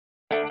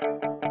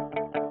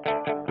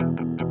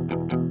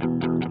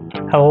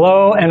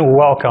Hello and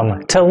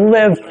welcome to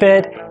Live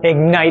Fit,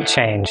 Ignite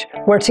Change,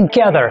 where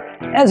together,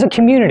 as a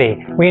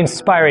community, we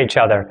inspire each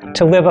other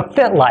to live a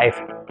fit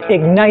life,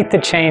 ignite the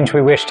change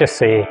we wish to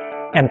see,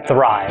 and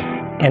thrive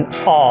in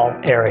all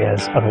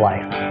areas of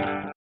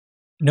life.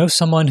 Know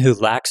someone who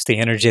lacks the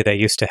energy they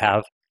used to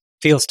have,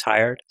 feels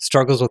tired,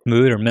 struggles with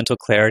mood or mental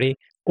clarity,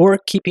 or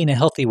keeping a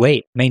healthy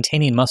weight,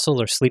 maintaining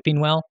muscle, or sleeping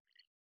well?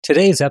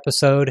 Today's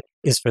episode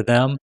is for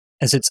them,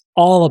 as it's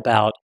all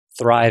about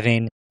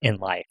thriving in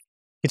life.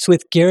 It's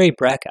with Gary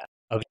Brecka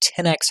of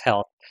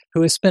 10xHealth,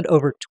 who has spent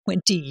over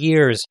 20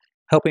 years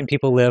helping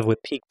people live with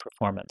peak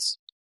performance.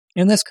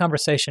 In this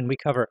conversation, we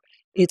cover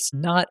it's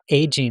not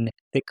aging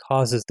that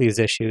causes these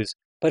issues,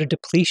 but a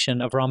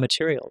depletion of raw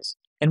materials.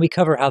 And we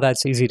cover how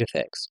that's easy to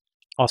fix.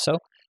 Also,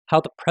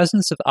 how the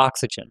presence of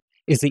oxygen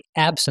is the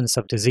absence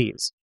of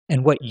disease,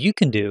 and what you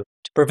can do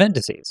to prevent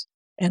disease,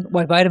 and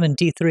why vitamin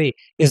D3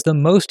 is the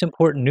most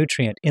important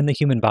nutrient in the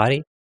human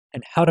body,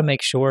 and how to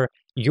make sure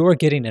you're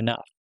getting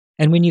enough.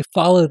 And when you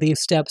follow these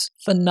steps,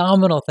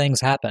 phenomenal things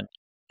happen.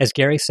 As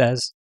Gary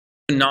says,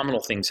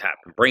 phenomenal things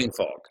happen. Brain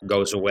fog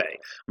goes away.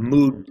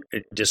 Mood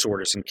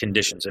disorders and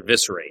conditions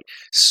eviscerate.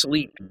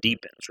 Sleep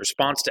deepens.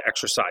 Response to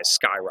exercise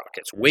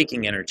skyrockets.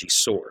 Waking energy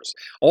soars.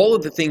 All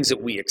of the things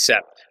that we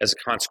accept as a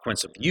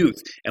consequence of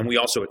youth, and we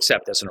also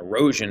accept as an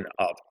erosion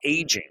of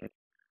aging,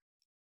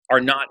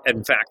 are not,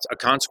 in fact, a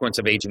consequence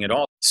of aging at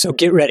all. So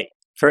get ready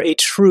for a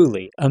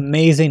truly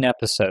amazing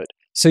episode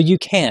so you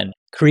can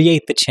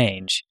create the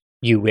change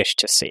you wish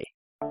to see.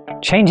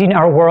 Changing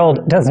our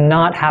world does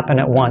not happen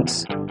at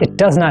once. It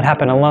does not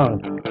happen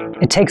alone.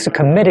 It takes a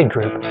committed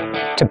group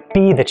to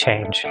be the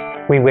change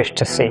we wish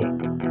to see.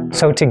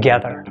 So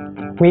together,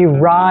 we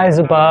rise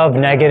above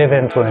negative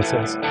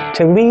influences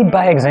to lead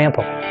by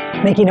example,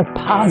 making a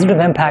positive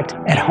impact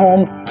at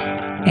home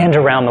and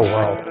around the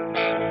world.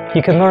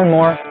 You can learn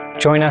more,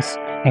 join us,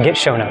 and get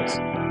show notes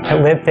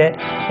at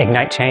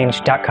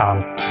livefitignitechange.com,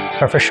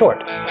 or for short,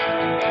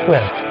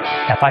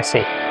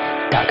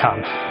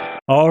 livefic.com.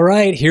 All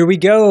right, here we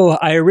go.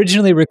 I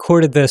originally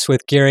recorded this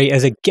with Gary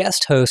as a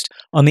guest host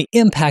on the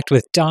Impact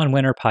with Don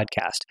Winter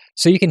podcast,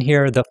 so you can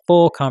hear the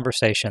full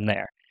conversation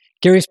there.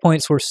 Gary's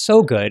points were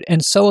so good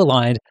and so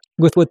aligned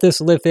with what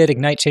this Live Fit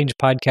Ignite Change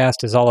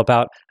podcast is all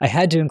about, I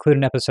had to include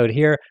an episode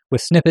here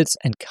with snippets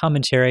and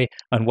commentary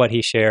on what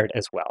he shared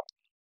as well.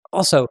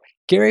 Also,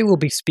 Gary will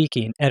be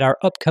speaking at our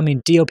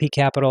upcoming DOP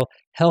Capital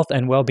Health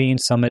and Wellbeing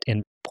Summit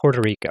in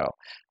Puerto Rico.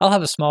 I'll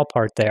have a small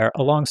part there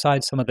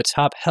alongside some of the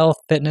top health,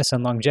 fitness,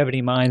 and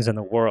longevity minds in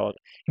the world,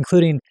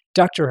 including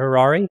Dr.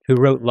 Harari, who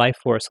wrote Life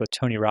Force with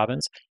Tony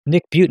Robbins,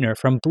 Nick Butner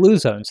from Blue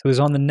Zones, who is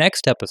on the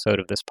next episode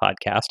of this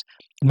podcast,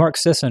 Mark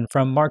Sisson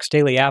from Mark's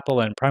Daily Apple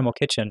and Primal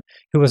Kitchen,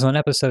 who was on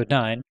episode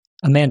 9,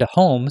 Amanda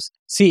Holmes,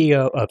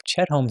 CEO of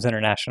Chet Holmes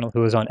International,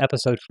 who was on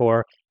episode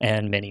 4,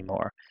 and many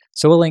more.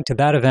 So we'll link to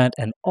that event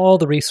and all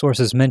the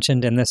resources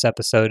mentioned in this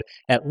episode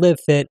at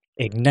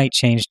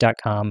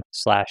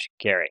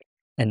livefitignitechange.com/Gary.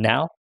 And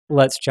now,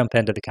 let's jump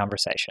into the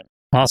conversation.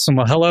 Awesome.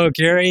 Well, hello,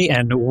 Gary,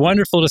 and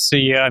wonderful to see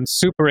you. I'm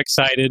super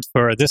excited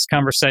for this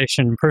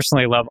conversation.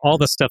 Personally, love all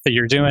the stuff that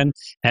you're doing,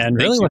 and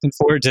really looking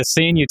forward to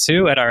seeing you,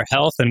 too, at our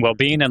Health and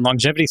Wellbeing and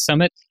Longevity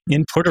Summit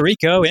in Puerto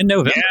Rico in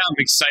November. Yeah, I'm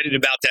excited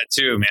about that,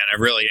 too, man. I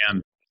really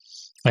am.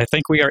 I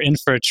think we are in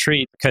for a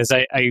treat because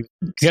I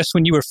guess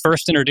when you were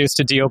first introduced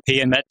to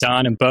DOP and met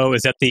Don and Bo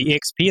was at the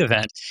EXP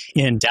event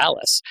in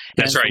Dallas.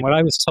 That's right. From what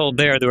I was told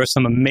there were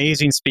some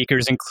amazing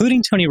speakers,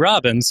 including Tony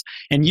Robbins,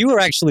 and you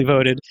were actually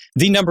voted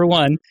the number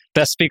one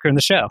best speaker in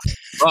the show.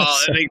 Well,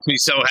 it makes me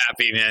so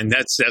happy, man.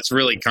 That's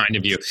really kind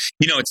of you.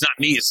 You know, it's not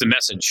me, it's the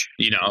message,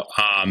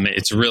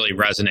 it's really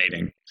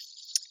resonating.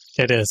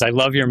 It is. I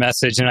love your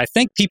message. And I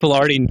think people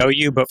already know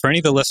you, but for any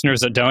of the listeners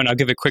that don't, I'll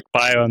give a quick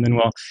bio and then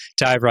we'll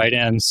dive right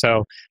in.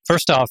 So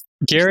first off,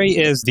 Gary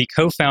is the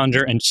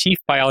co-founder and chief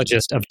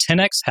biologist of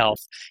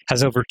 10xHealth,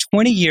 has over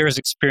 20 years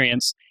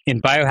experience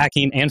in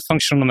biohacking and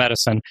functional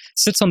medicine,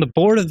 sits on the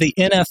board of the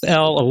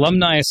NFL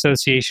Alumni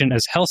Association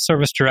as health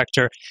service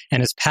director, and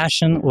his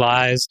passion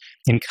lies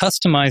in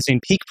customizing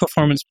peak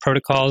performance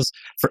protocols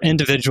for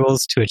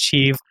individuals to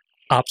achieve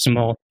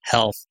optimal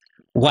health.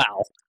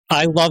 Wow.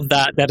 I love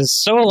that. That is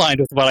so aligned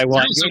with what I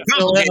want. So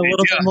fill in a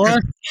little bit more?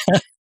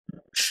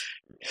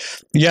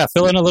 Yeah,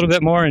 fill in a little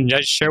bit more and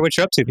just share what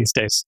you're up to these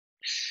days.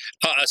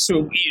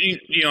 So,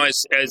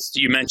 as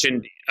you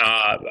mentioned,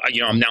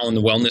 I'm now in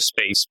the wellness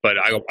space, but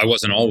I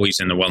wasn't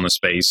always in the wellness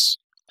space.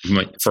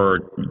 For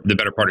the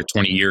better part of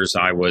 20 years,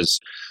 I was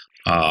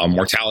a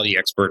mortality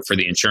expert for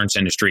the insurance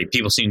industry.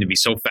 People seem to be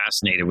so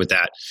fascinated with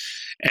that.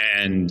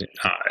 And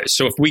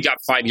so if we got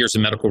 5 years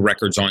of medical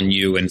records on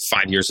you and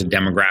 5 years of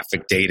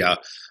demographic data,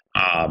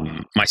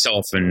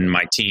 myself and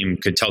my team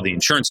could tell the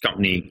insurance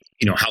company,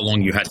 how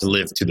long you had to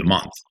live to the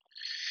month.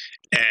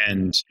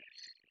 And,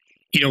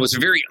 it was a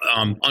very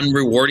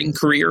unrewarding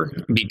career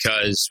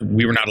because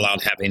we were not allowed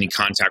to have any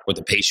contact with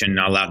the patient,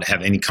 not allowed to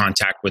have any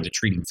contact with the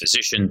treating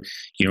physician.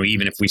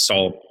 Even if we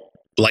saw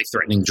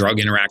life-threatening drug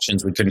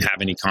interactions, we couldn't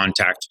have any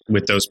contact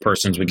with those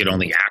persons. We could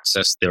only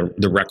access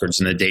the records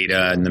and the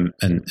data and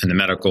the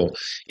medical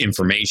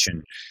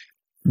information.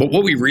 But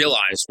what we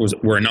realized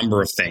were a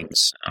number of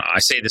things. I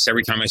say this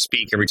every time I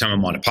speak, every time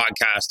I'm on a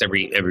podcast,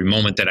 every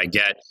moment that I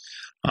get.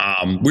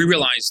 We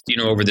realized,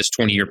 over this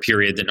 20-year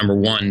period that number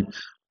one,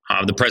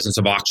 the presence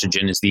of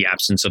oxygen is the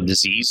absence of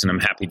disease, and I'm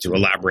happy to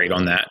elaborate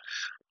on that.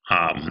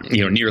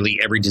 Nearly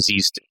every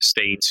disease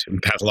state,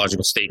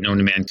 pathological state known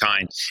to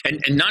mankind, and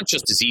not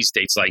just disease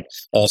states like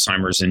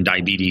Alzheimer's and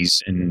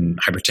diabetes and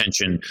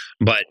hypertension,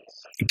 but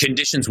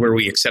conditions where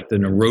we accept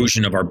an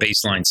erosion of our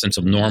baseline sense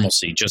of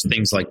normalcy, just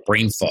things like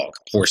brain fog,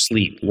 poor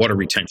sleep, water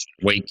retention,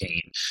 weight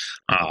gain,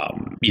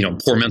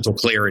 poor mental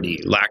clarity,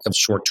 lack of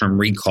short-term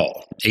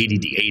recall,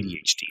 ADD,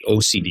 ADHD,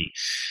 OCD.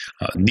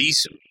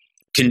 These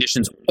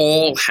conditions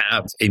all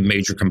have a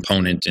major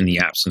component in the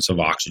absence of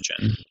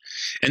oxygen.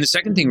 And the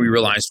second thing we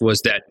realized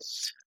was that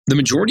the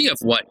majority of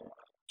what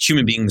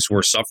human beings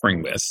were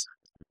suffering with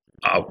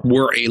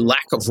were a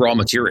lack of raw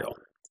material.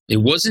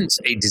 It wasn't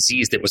a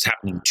disease that was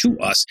happening to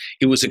us.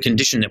 It was a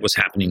condition that was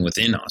happening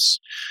within us.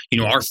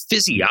 Our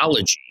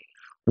physiology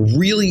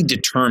really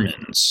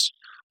determines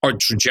our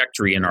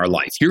trajectory in our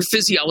life. Your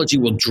physiology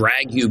will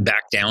drag you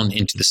back down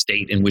into the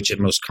state in which it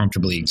most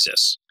comfortably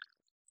exists.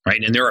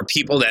 Right. And there are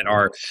people that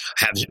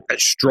have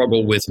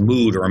struggle with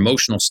mood or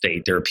emotional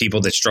state. There are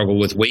people that struggle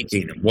with weight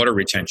gain and water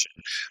retention.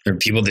 There are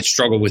people that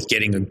struggle with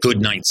getting a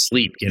good night's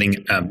sleep,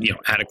 getting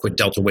adequate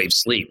delta wave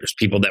sleep. There's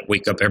people that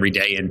wake up every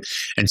day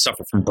and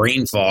suffer from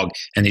brain fog,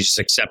 and they just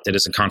accept it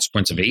as a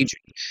consequence of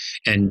aging.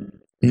 And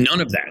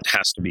none of that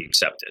has to be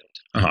accepted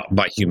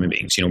by human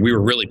beings. We were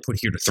really put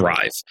here to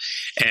thrive.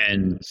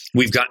 And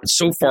we've gotten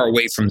so far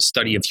away from the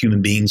study of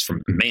human beings,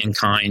 from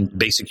mankind,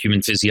 basic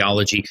human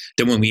physiology,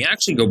 that when we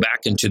actually go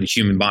back into the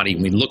human body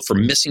and we look for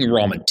missing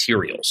raw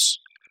materials,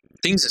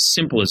 things as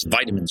simple as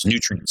vitamins,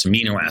 nutrients,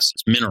 amino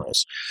acids,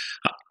 minerals,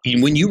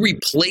 when you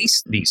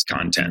replace these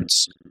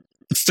contents,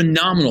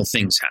 phenomenal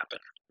things happen.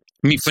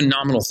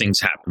 Phenomenal things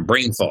happen.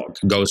 Brain fog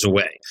goes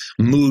away.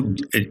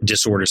 Mood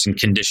disorders and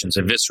conditions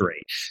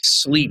eviscerate.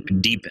 Sleep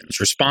deepens.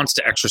 Response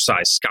to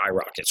exercise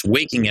skyrockets.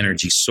 Waking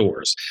energy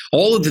soars.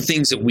 All of the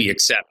things that we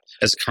accept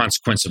as a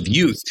consequence of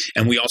youth,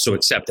 and we also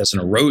accept as an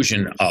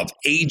erosion of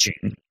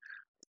aging,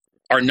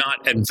 are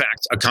not, in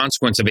fact, a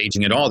consequence of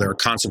aging at all. They're a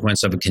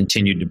consequence of a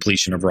continued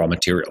depletion of raw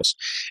materials.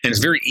 And it's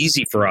very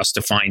easy for us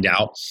to find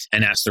out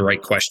and ask the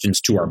right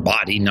questions to our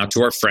body, not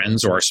to our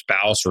friends or our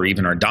spouse or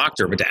even our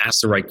doctor, but to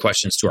ask the right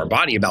questions to our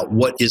body about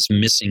what is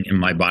missing in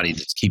my body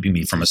that's keeping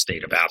me from a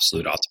state of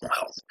absolute optimal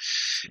health.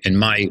 And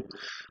my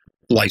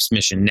life's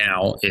mission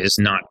now is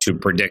not to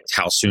predict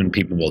how soon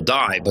people will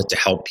die, but to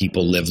help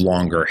people live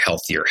longer,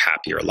 healthier,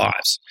 happier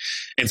lives.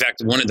 In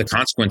fact, one of the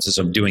consequences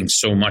of doing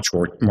so much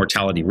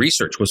mortality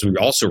research was we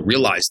also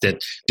realized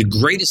that the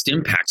greatest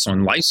impacts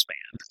on lifespan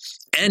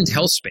and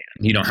health span,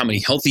 how many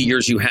healthy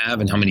years you have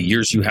and how many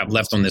years you have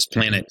left on this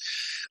planet,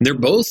 they're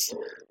both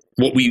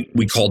what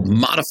we called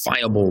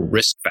modifiable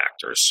risk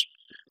factors,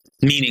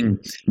 meaning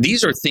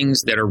these are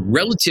things that are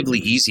relatively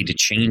easy to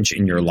change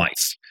in your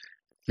life,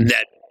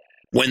 that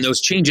when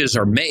those changes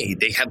are made,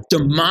 they have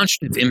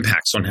demonstrative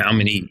impacts on how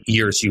many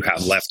years you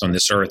have left on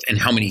this earth and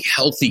how many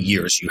healthy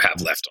years you have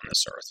left on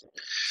this earth.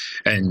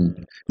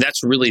 And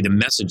that's really the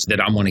message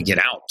that I want to get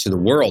out to the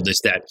world,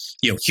 is that,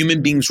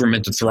 human beings were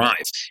meant to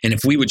thrive. And if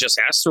we would just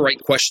ask the right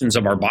questions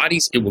of our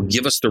bodies, it will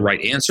give us the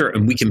right answer.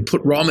 And we can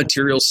put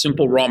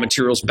simple raw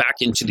materials back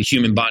into the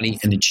human body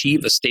and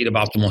achieve a state of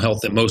optimal health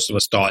that most of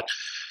us thought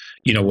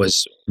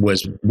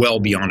was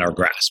well beyond our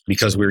grasp,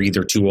 because we're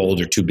either too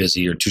old or too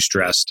busy or too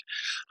stressed,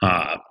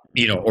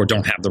 or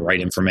don't have the right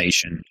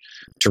information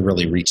to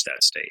really reach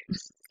that state.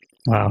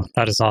 Wow,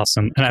 that is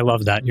awesome. And I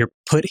love that. You're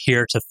put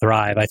here to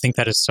thrive. I think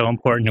that is so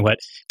important, and what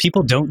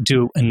people don't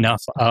do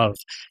enough of.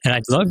 And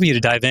I'd love for you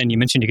to dive in. You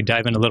mentioned you could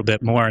dive in a little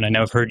bit more. And I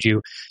know I've heard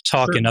you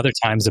talk in other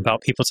times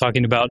about people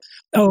talking about,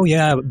 oh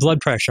yeah, high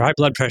blood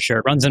pressure,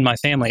 it runs in my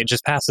family. It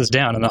just passes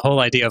down. And the whole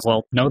idea of,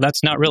 well, no,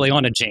 that's not really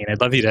on a gene. I'd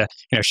love you to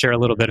share a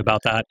little bit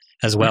about that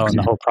as well, and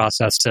the whole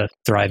process to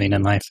thriving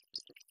in life.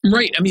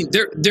 Right.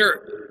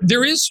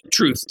 There is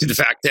truth to the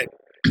fact that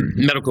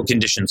medical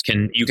conditions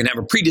you can have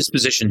a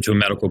predisposition to a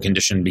medical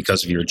condition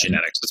because of your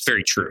genetics. That's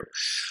very true.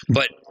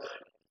 But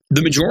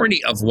the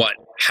majority of what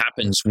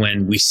happens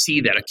when we see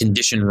that a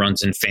condition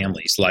runs in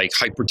families, like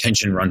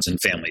hypertension runs in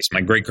families. My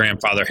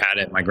great-grandfather had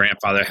it, my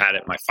grandfather had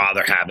it, my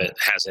father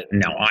has it,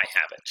 and now I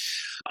have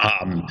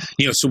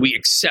it. So we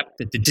accept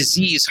that the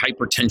disease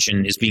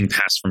hypertension is being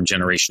passed from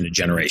generation to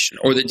generation,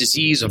 or the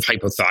disease of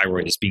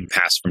hypothyroid is being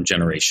passed from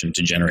generation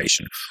to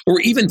generation, or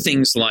even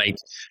things like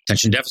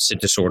attention deficit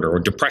disorder or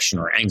depression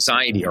or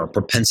anxiety or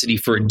propensity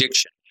for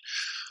addiction.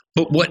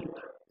 But what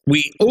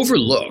we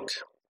overlook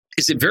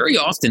is that very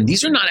often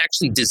these are not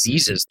actually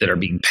diseases that are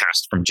being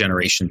passed from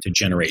generation to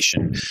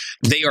generation.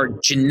 They are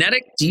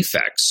genetic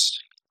defects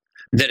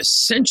that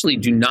essentially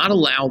do not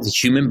allow the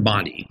human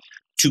body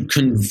to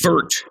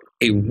convert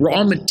a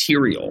raw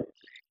material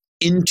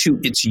into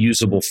its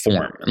usable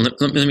form. And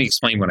let me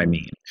explain what I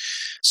mean.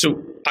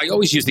 So I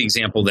always use the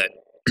example that,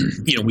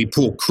 we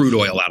pull crude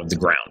oil out of the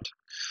ground,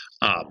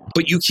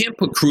 but you can't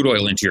put crude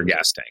oil into your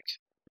gas tank.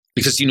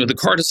 because, the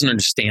car doesn't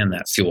understand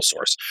that fuel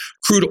source.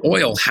 Crude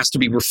oil has to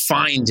be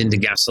refined into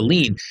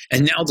gasoline,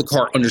 and now the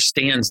car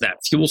understands that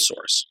fuel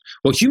source.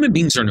 Well, human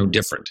beings are no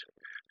different,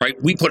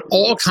 right? We put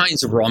all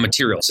kinds of raw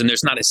materials, and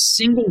there's not a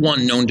single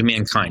one known to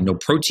mankind, no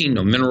protein,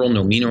 no mineral,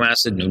 no amino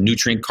acid, no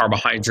nutrient,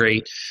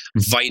 carbohydrate,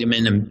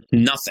 vitamin, and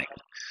nothing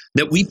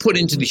that we put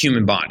into the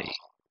human body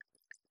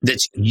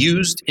that's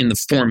used in the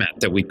format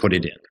that we put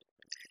it in.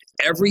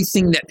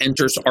 Everything that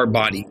enters our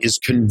body is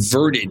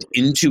converted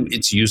into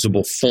its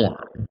usable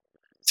form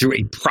through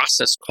a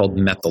process called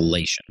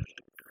methylation.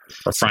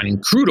 Refining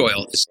crude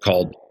oil is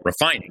called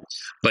refining,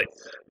 but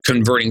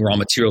converting raw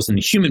materials in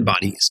the human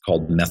body is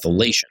called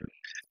methylation.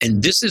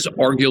 And this is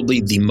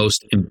arguably the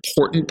most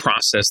important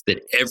process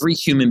that every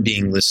human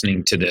being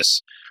listening to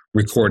this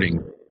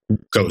recording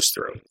goes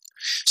through.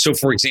 So,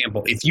 for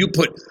example, if you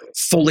put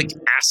folic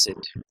acid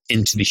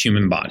into the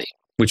human body,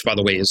 which, by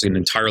the way, is an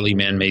entirely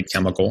man-made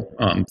chemical.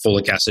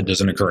 Folic acid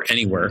doesn't occur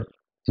anywhere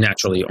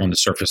naturally on the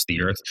surface of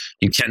the earth.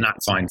 You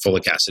cannot find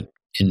folic acid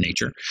in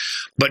nature.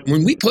 But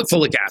when we put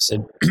folic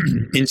acid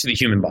into the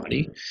human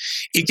body,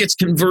 it gets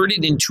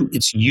converted into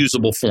its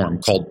usable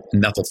form called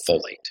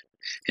methylfolate.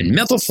 And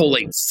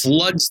methylfolate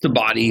floods the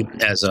body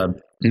as a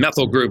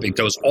methyl group. It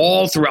goes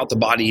all throughout the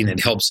body, and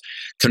it helps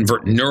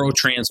convert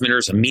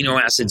neurotransmitters,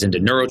 amino acids into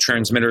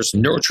neurotransmitters.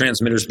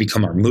 Neurotransmitters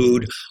become our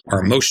mood,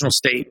 our emotional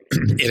state.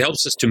 It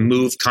helps us to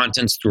move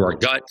contents through our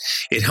gut.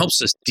 It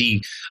helps us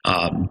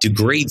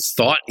degrade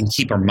thought and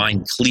keep our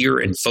mind clear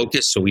and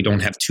focused so we don't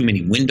have too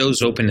many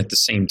windows open at the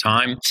same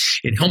time.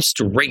 It helps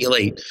to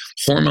regulate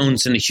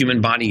hormones in the human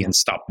body and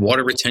stop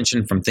water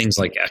retention from things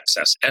like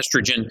excess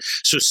estrogen.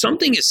 So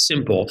something as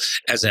simple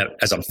as a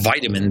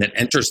vitamin that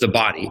enters the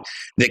body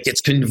that gets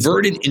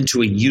converted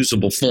into a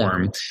usable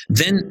form,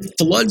 then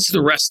floods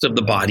the rest of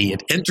the body.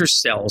 It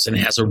enters cells and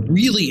has a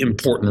really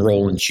important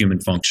role in human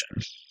function.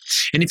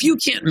 And if you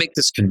can't make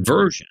this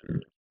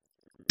conversion,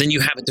 then you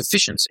have a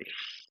deficiency.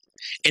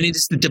 And it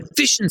is the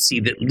deficiency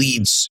that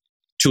leads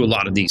to a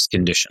lot of these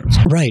conditions.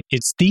 Right.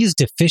 It's these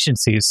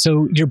deficiencies.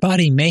 So your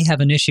body may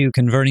have an issue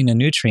converting a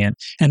nutrient,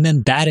 and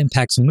then that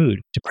impacts mood,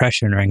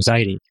 depression, or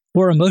anxiety,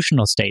 or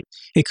emotional state.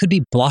 It could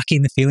be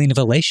blocking the feeling of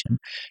elation.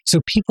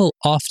 So people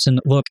often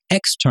look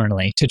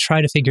externally to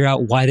try to figure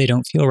out why they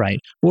don't feel right.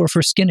 Or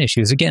for skin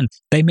issues, again,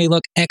 they may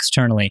look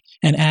externally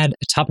and add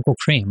a topical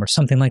cream or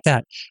something like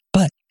that.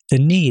 But the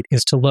need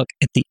is to look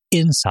at the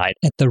inside,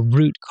 at the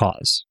root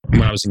cause.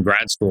 When I was in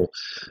grad school,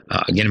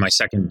 again, in my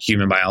second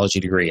human biology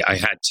degree, I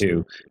had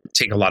to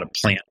take a lot of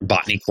plant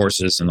botany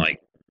courses and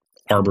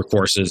arbor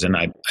courses, and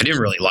I didn't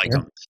really like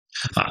them.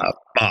 I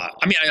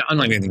don't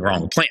have anything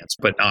wrong with plants,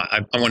 but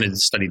I wanted to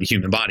study the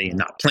human body and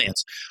not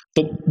plants.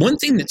 But one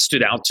thing that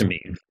stood out to me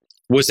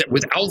was that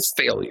without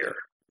failure,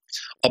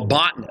 a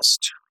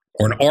botanist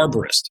or an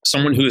arborist,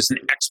 someone who is an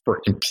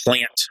expert in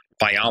plant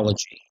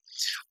biology,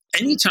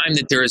 anytime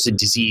that there is a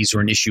disease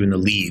or an issue in the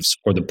leaves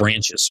or the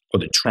branches or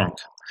the trunk,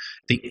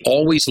 they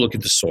always look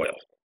at the soil.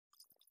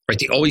 Right?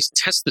 They always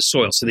test the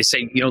soil. So they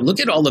say, look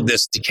at all of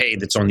this decay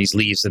that's on these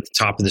leaves at the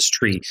top of this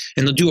tree.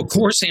 And they'll do a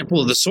core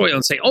sample of the soil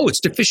and say, oh,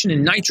 it's deficient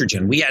in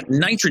nitrogen. We add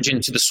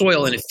nitrogen to the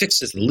soil and it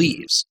fixes the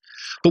leaves.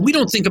 But we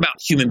don't think about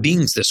human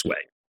beings this way.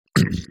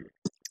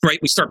 Right?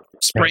 We start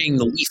spraying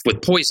the leaf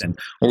with poison,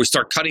 or we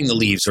start cutting the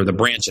leaves or the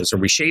branches, or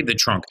we shave the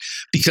trunk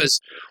because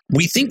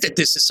we think that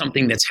this is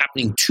something that's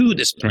happening to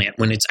this plant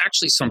when it's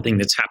actually something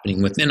that's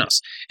happening within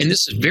us. And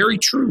this is very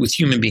true with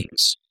human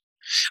beings.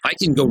 I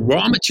can go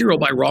raw material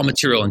by raw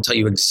material and tell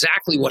you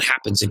exactly what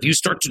happens if you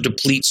start to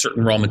deplete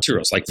certain raw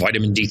materials, like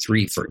vitamin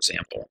D3, for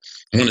example,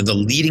 one of the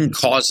leading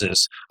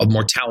causes of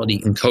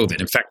mortality in COVID.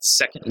 In fact, the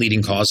second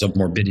leading cause of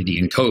morbidity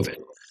in COVID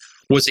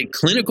was a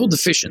clinical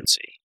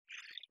deficiency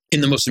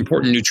in the most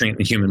important nutrient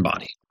in the human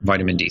body,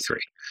 vitamin D3,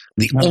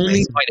 the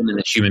only vitamin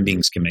that human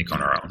beings can make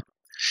on our own.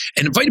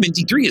 And vitamin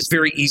D3 is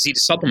very easy to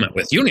supplement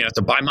with. You don't even have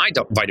to buy my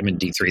vitamin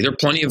D3. There are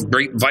plenty of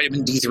great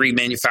vitamin D3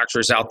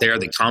 manufacturers out there.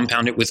 They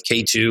compound it with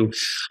K2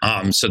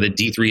 so that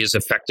D3 is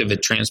effective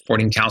at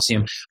transporting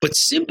calcium. But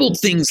simple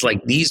things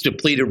like these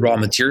depleted raw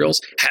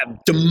materials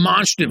have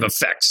demonstrative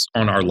effects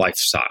on our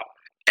lifestyle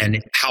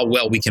and how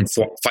well we can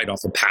fight off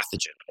a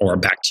pathogen or a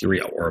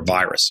bacteria or a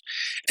virus.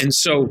 And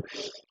so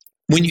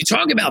when you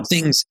talk about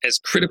things as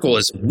critical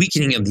as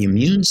weakening of the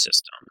immune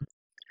system,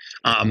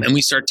 and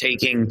we start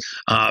taking,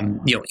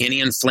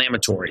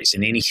 anti-inflammatories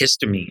and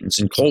antihistamines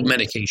and cold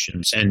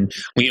medications, and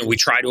we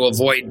try to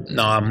avoid,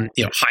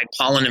 high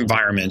pollen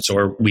environments,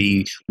 or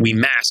we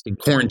mask and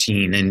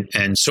quarantine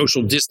and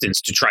social distance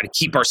to try to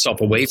keep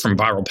ourselves away from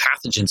viral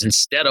pathogens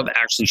instead of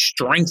actually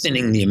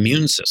strengthening the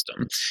immune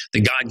system, the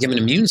God-given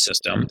immune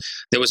system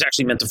that was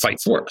actually meant to fight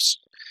for us.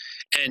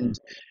 And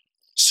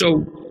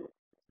so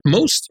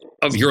most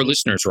of your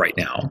listeners right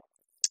now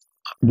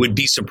would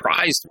be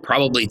surprised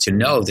probably to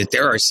know that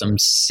there are some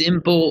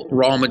simple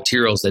raw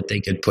materials that they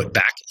could put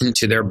back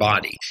into their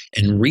body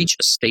and reach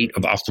a state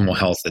of optimal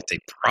health that they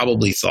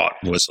probably thought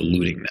was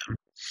eluding them.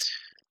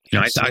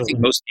 I think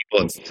most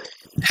people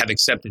have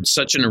accepted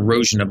such an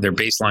erosion of their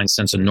baseline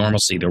sense of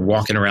normalcy. They're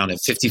walking around at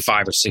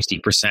 55 or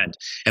 60%.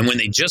 And when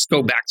they just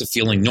go back to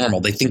feeling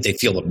normal, they think they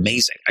feel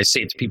amazing. I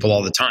say it to people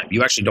all the time.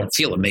 You actually don't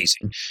feel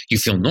amazing. You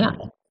feel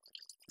normal.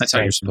 That's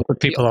how you're supposed to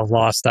feel. People have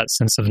lost that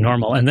sense of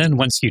normal. And then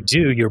once you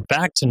do, you're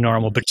back to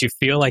normal, but you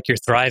feel like you're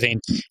thriving.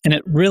 And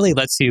it really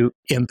lets you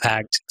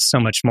impact so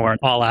much more in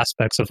all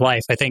aspects of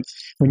life. I think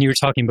when you were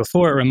talking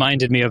before, it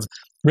reminded me of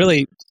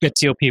really at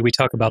TOP, we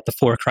talk about the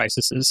 4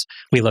 crises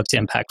we look to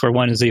impact, where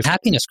one is the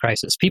happiness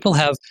crisis. People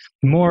have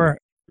more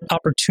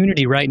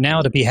opportunity right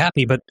now to be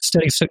happy, but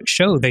studies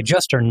show they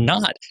just are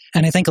not.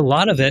 And I think a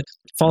lot of it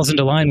falls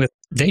into line with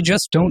they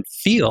just don't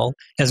feel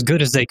as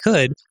good as they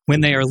could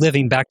when they are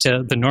living back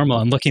to the normal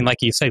and looking, like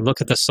you say, look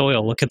at the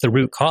soil, look at the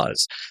root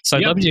cause. So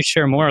I'd love you to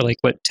share more like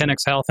what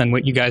 10xHealth and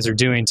what you guys are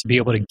doing to be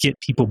able to get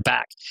people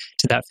back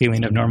to that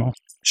feeling of normal.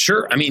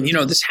 Sure. I mean,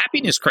 this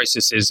happiness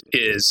crisis is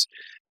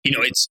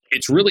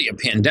it's really a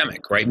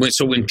pandemic, right?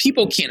 So when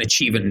people can't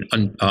achieve an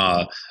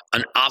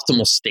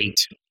optimal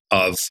state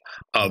of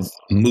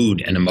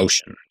mood and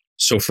emotion.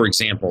 So, for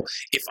example,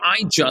 if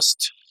I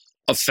just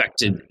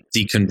affected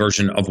the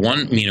conversion of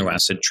one amino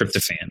acid,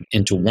 tryptophan,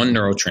 into one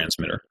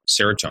neurotransmitter,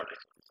 serotonin,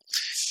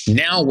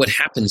 now what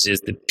happens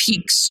is the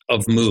peaks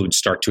of mood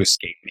start to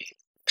escape me: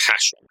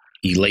 passion,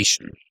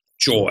 elation,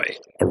 joy,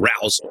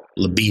 arousal,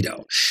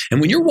 libido.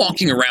 And when you're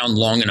walking around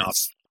long enough,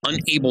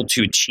 unable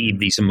to achieve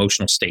these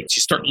emotional states,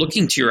 you start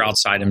looking to your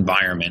outside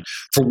environment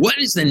for what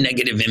is the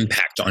negative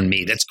impact on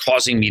me that's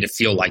causing me to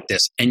feel like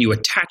this, and you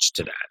attach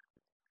to that.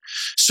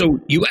 So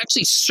you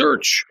actually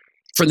search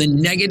for the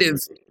negative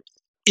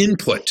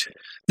input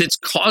that's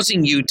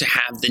causing you to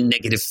have the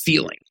negative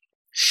feeling.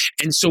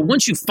 And so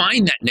once you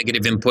find that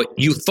negative input,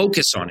 you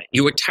focus on it,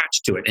 you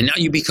attach to it, and now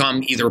you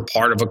become either a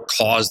part of a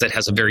cause that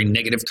has a very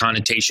negative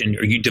connotation,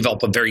 or you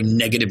develop a very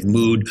negative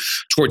mood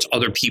towards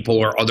other people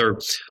or other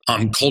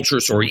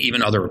cultures or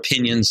even other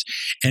opinions.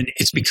 And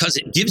it's because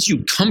it gives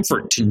you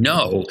comfort to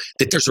know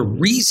that there's a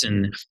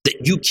reason that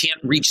you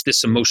can't reach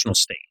this emotional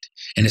state.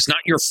 And it's not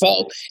your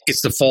fault.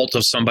 It's the fault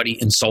of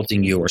somebody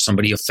insulting you or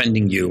somebody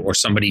offending you or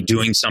somebody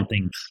doing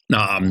something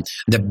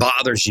that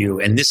bothers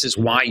you. And this is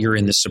why you're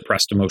in this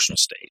suppressed emotional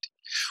state.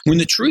 When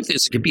the truth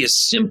is, it could be as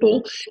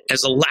simple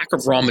as a lack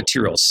of raw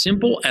materials,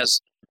 simple as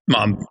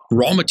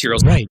raw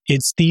materials. Right.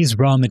 It's these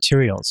raw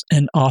materials.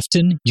 And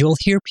often you'll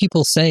hear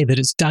people say that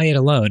it's diet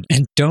alone.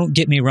 And don't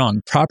get me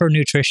wrong, proper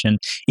nutrition,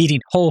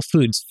 eating whole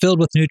foods filled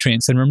with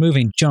nutrients and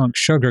removing junk,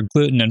 sugar,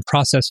 gluten, and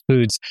processed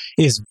foods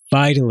is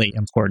vitally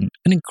important.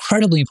 An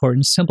incredibly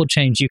important, simple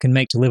change you can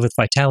make to live with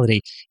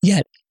vitality.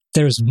 Yet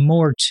there's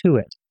more to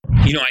it.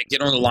 I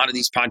get on a lot of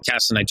these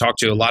podcasts and I talk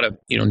to a lot of,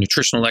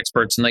 nutritional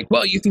experts and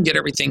you can get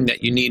everything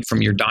that you need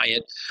from your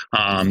diet.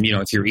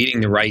 If you're eating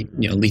the right,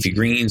 leafy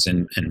greens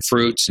and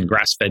fruits and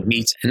grass-fed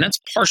meats, and that's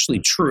partially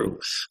true.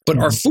 But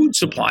our food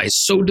supply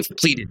is so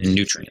depleted in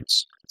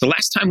nutrients. The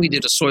last time we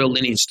did a soil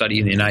lineage study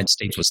in the United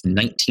States was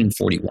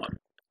 1941.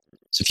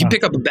 So if you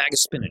pick up a bag of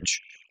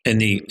spinach in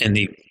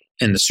the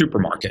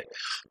supermarket,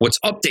 what's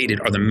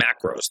updated are the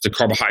macros, the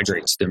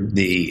carbohydrates,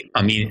 the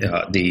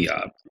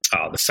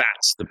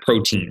fats, the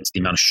proteins, the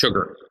amount of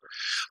sugar.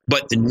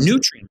 But the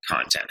nutrient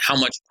content, how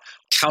much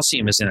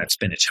calcium is in that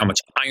spinach, how much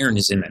iron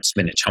is in that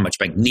spinach, how much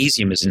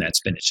magnesium is in that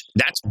spinach,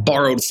 that's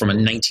borrowed from a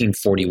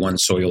 1941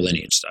 soil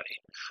lineage study,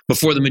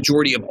 before the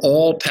majority of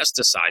all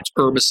pesticides,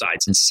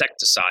 herbicides,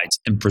 insecticides,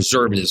 and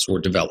preservatives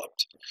were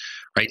developed.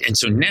 Right. And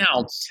so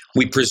now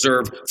we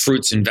preserve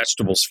fruits and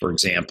vegetables, for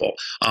example.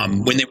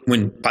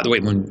 When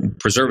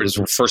preservatives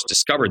were first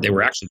discovered, they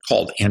were actually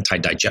called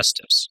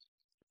anti-digestives,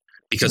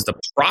 because the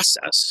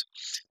process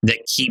that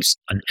keeps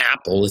an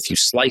apple, if you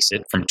slice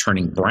it, from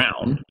turning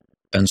brown,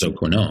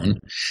 benzoquinone,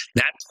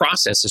 that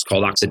process is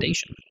called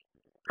oxidation.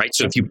 Right?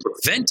 So if you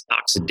prevent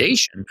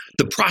oxidation,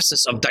 the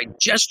process of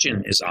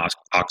digestion is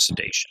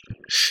oxidation.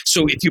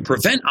 So if you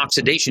prevent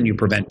oxidation, you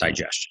prevent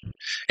digestion.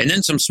 And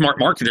then some smart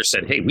marketers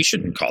said, hey, we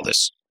shouldn't call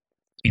this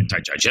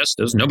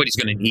anti-digestives. Nobody's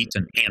going to eat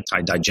an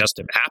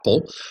anti-digestive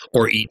apple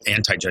or eat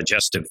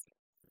anti-digestive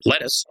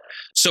lettuce.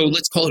 So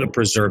let's call it a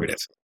preservative.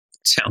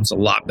 Sounds a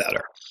lot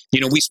better.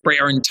 We spray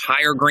our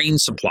entire grain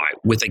supply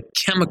with a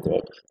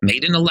chemical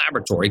made in a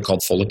laboratory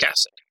called folic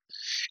acid.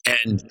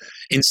 And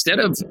instead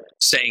of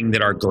saying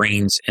that our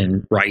grains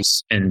and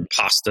rice and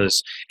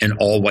pastas and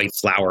all white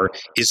flour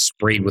is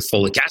sprayed with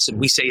folic acid,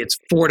 we say it's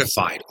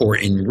fortified or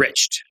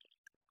enriched.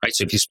 Right?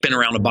 So if you spin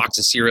around a box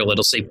of cereal,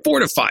 it'll say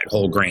fortified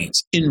whole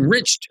grains,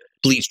 enriched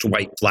bleached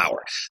white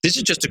flour. This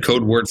is just a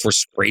code word for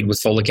sprayed with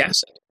folic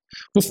acid.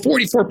 Well,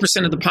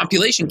 44% of the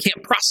population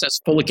can't process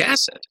folic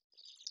acid.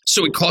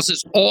 So it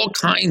causes all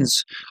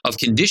kinds of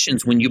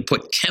conditions when you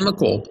put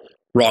chemical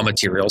raw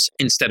materials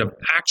instead of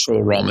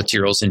actual raw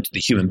materials into the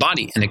human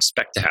body and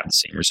expect to have the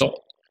same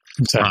result.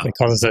 Exactly. It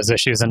causes those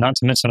issues, and not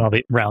to mention all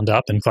the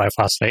Roundup and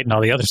glyphosate and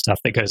all the other stuff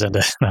that goes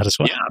into that as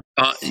well.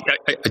 Yeah,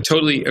 I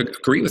totally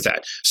agree with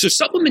that. So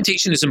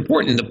supplementation is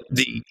important.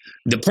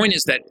 The point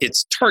is that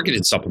it's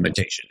targeted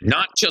supplementation,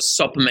 not just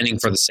supplementing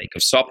for the sake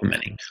of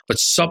supplementing, but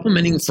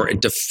supplementing for a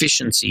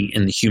deficiency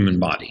in the human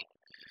body.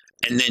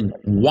 And then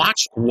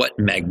watch what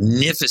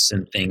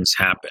magnificent things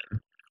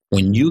happen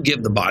when you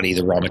give the body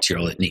the raw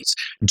material it needs.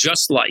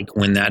 Just like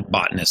when that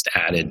botanist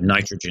added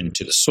nitrogen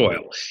to the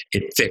soil,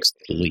 it fixed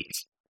the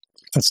leaf.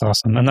 That's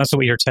awesome. And that's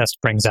what your test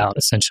brings out,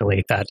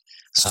 essentially. That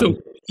So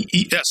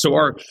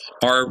our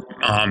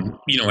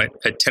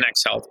at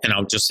 10xHealth, and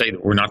I'll just say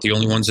that we're not the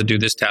only ones that do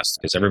this test,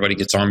 because everybody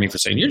gets on me for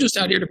saying, you're just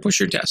out here to push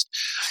your test.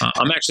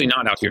 I'm actually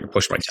not out here to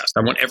push my test.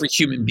 I want every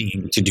human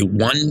being to do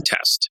one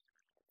test,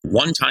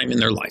 one time in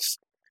their life.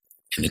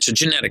 And it's a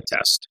genetic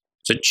test.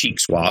 It's a cheek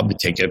swab. You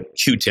take a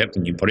Q-tip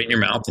and you put it in your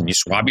mouth and you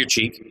swab your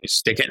cheek. You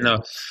stick it in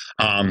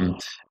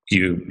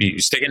you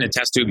stick it in a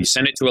test tube. You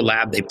send it to a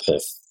lab. They pull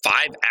 5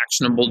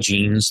 actionable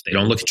genes. They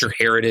don't look at your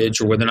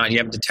heritage or whether or not you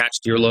have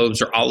detached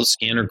earlobes or olive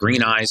skin or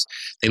green eyes.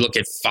 They look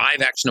at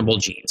 5 actionable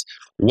genes.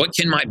 What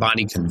can my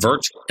body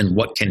convert and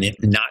what can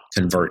it not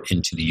convert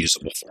into the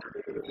usable form?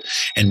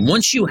 And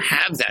once you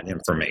have that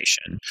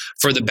information,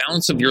 for the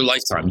balance of your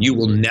lifetime, you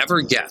will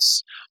never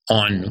guess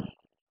on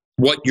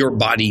what your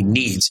body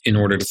needs in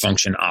order to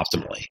function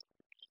optimally,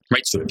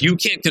 right? So if you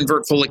can't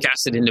convert folic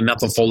acid into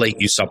methylfolate,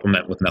 you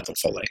supplement with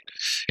methylfolate.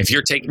 If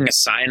you're taking a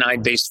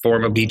cyanide-based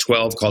form of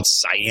B12 called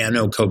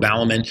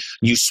cyanocobalamin,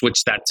 you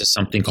switch that to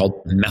something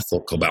called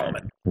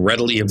methylcobalamin,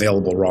 readily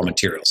available raw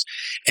materials.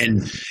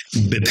 And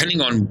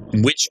depending on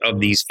which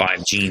of these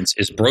 5 genes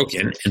is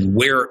broken and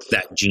where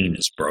that gene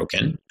is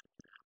broken,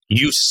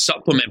 you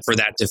supplement for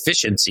that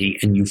deficiency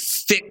and you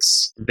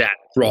fix that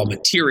raw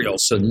material.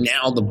 So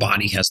now the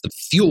body has the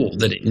fuel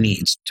that it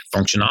needs to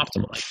function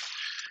optimally.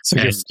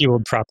 So you're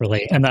fueled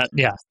properly. And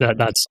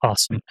that's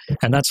awesome.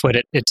 And that's what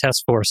it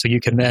tests for. So you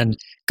can then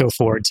go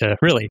forward to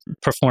really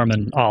perform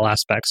in all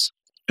aspects.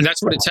 And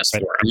that's what it tests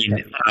for. I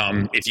mean,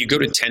 if you go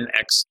to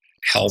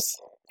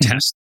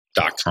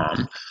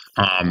 10xhealthtest.com,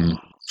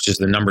 which is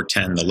the number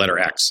 10, the letter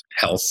X,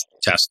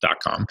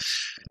 healthtest.com.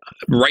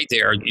 Right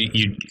there,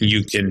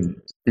 you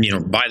can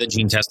buy the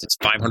gene test. It's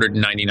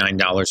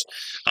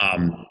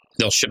 $599.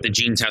 They'll ship the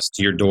gene test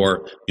to your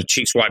door. You'll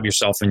cheek swab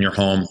yourself in your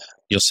home.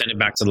 You'll send it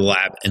back to the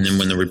lab, and then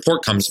when the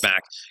report comes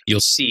back, you'll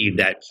see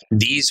that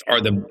these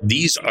are the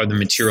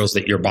materials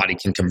that your body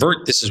can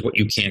convert. This is what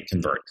you can't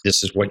convert.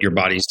 This is what your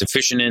body is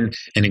deficient in,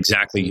 and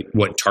exactly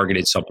what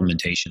targeted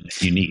supplementation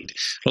that you need.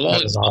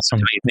 That is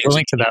awesome. We'll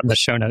link to that in the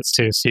show notes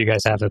too, so you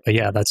guys have it. But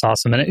yeah, that's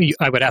awesome. And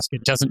I would ask,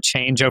 it doesn't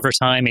change over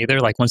time either.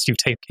 Like once you've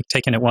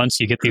taken it once,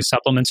 you get these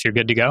supplements, you're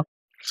good to go.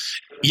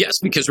 Yes,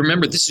 because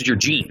remember, this is your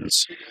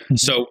genes. Mm-hmm.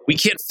 So we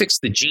can't fix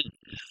the gene,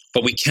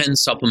 but we can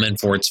supplement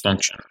for its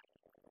function.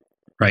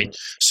 Right?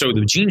 So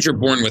the genes you're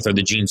born with are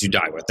the genes you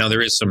die with. Now,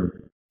 there is some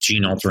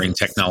gene altering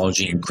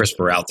technology and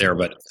CRISPR out there,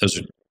 but those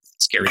are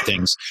scary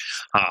things.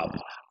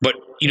 But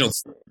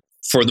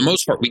for the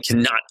most part, we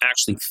cannot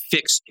actually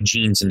fix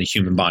genes in the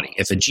human body.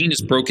 If a gene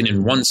is broken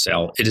in one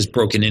cell, it is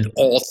broken in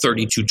all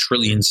 32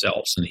 trillion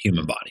cells in the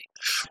human body.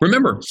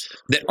 Remember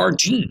that our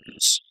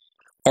genes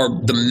are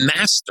the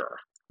master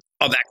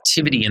of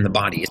activity in the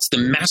body. It's the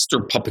master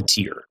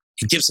puppeteer.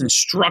 It gives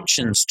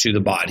instructions to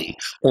the body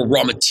or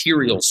raw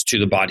materials to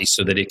the body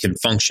so that it can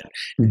function.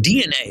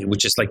 DNA,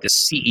 which is like the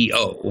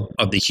CEO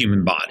of the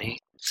human body,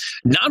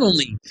 not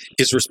only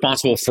is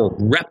responsible for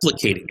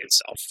replicating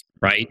itself,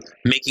 right?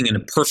 Making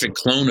a perfect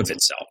clone of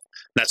itself.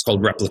 That's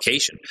called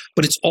replication.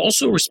 But it's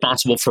also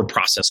responsible for a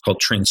process called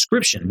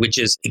transcription, which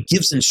is it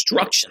gives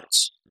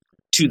instructions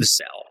to the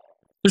cell.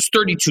 There's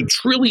 32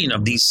 trillion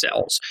of these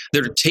cells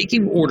that are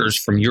taking orders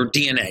from your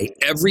DNA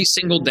every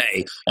single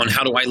day on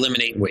how do I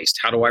eliminate waste?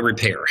 How do I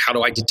repair? How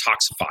do I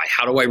detoxify?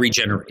 How do I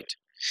regenerate?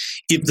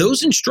 If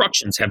those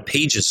instructions have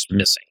pages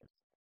missing,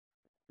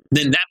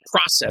 then that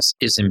process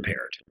is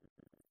impaired.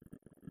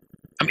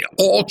 I mean,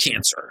 all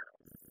cancer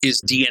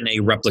is DNA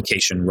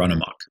replication run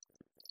amok.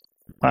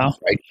 Wow.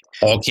 Right?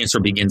 All cancer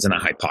begins in a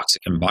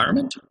hypoxic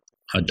environment,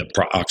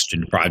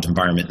 oxygen-deprived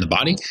environment in the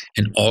body,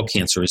 and all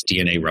cancer is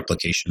DNA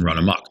replication run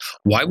amok.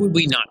 Why would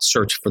we not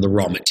search for the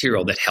raw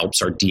material that helps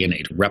our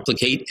DNA to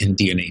replicate and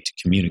DNA to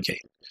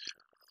communicate?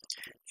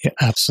 You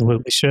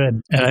absolutely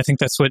should. And I think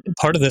that's what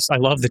part of this, I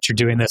love that you're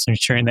doing this and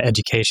sharing the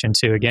education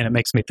too. Again, it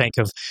makes me think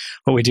of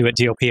what we do at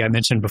DOP. I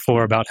mentioned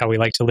before about how we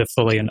like to live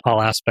fully in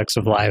all aspects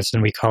of lives,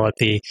 and we call it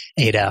the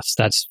 8 F's.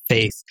 That's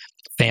faith,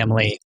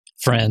 family,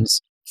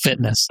 friends,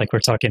 fitness, like we're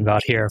talking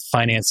about here,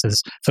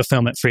 finances,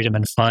 fulfillment, freedom,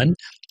 and fun.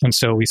 And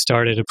so we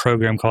started a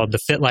program called the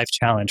Fit Life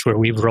Challenge, where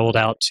we've rolled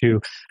out to,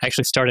 I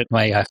actually started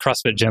my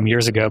CrossFit gym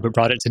years ago, but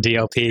brought it to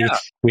DOP. Yeah.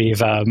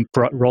 We've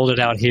rolled it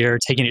out here,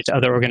 taking it to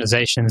other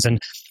organizations.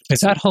 And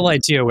it's that whole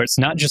idea where it's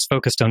not just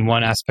focused on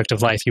one aspect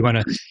of life. You want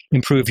to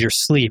improve your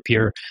sleep,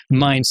 your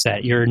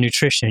mindset, your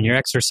nutrition, your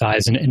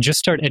exercise, and just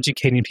start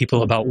educating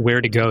people about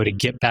where to go to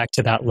get back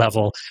to that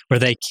level where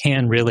they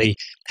can really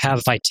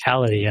have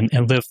vitality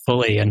and live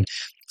fully. And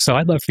so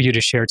I'd love for you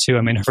to share too.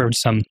 I mean, I've heard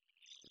some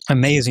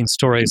amazing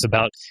stories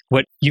about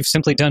what you've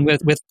simply done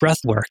with breath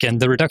work and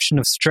the reduction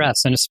of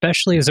stress, and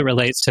especially as it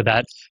relates to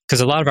that,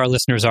 because a lot of our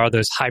listeners are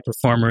those high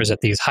performers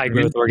at these high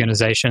growth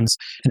organizations,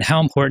 and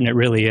how important it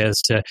really is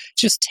to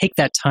just take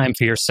that time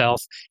for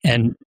yourself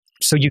and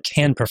so you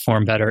can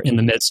perform better in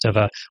the midst of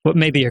what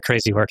may be a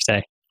crazy work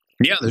day.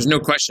 Yeah, there's no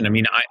question. I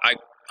mean,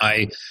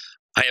 I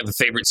have a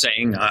favorite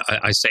saying.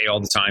 I say all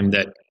the time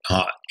that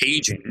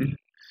aging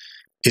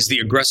is the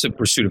aggressive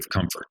pursuit of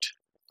comfort.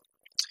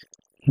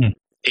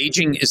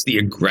 Aging is the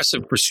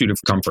aggressive pursuit of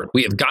comfort.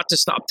 We have got to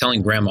stop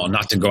telling grandma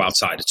not to go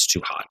outside, it's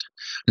too hot,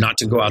 not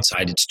to go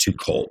outside, it's too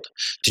cold,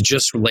 to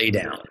just lay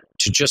down,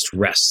 to just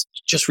rest,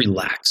 just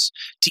relax,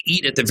 to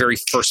eat at the very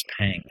first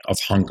pang of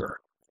hunger,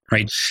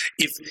 right?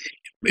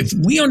 If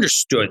we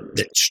understood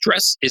that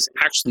stress is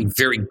actually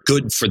very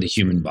good for the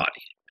human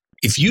body,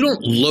 if you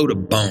don't load a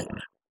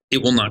bone,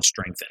 it will not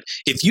strengthen.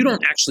 If you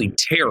don't actually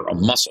tear a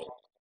muscle,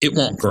 it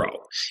won't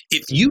grow.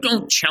 If you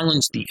don't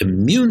challenge the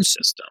immune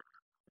system,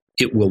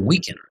 it will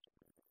weaken.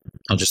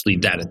 I'll just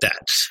leave that at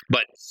that.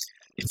 But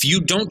if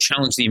you don't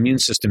challenge the immune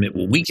system, it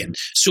will weaken.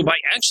 So by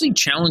actually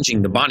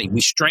challenging the body,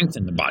 we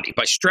strengthen the body.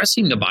 By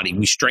stressing the body,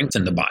 we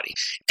strengthen the body.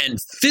 And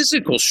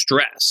physical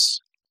stress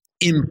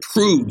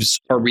improves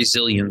our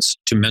resilience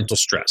to mental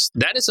stress.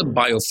 That is a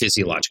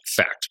biophysiologic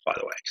fact, by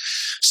the way.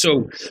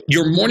 So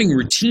your morning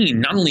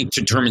routine not only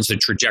determines the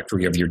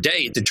trajectory of your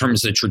day, it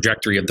determines the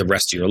trajectory of the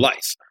rest of your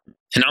life.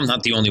 And I'm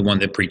not the only one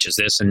that preaches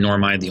this, and nor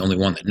am I the only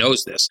one that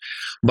knows this.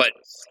 But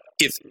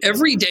if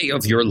every day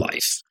of your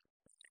life,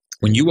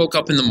 when you woke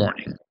up in the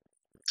morning,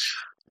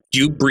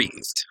 you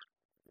breathed,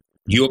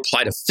 you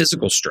applied a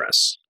physical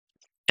stress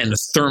and a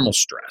thermal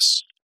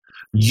stress,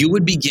 you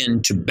would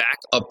begin to back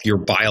up your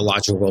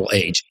biological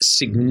age,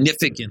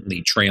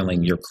 significantly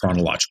trailing your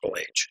chronological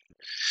age.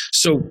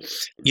 So,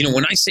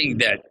 when I say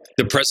that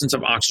the presence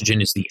of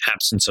oxygen is the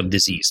absence of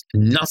disease,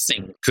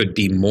 nothing could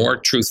be more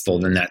truthful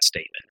than that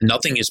statement.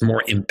 Nothing is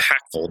more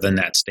impactful than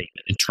that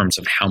statement in terms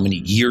of how many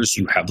years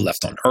you have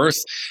left on Earth,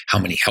 how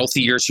many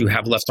healthy years you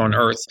have left on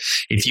Earth.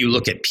 If you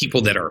look at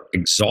people that are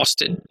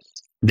exhausted,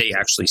 they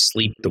actually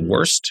sleep the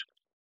worst.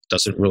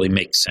 Doesn't really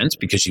make sense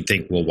because you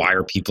think, well, why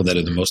are people that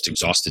are the most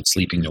exhausted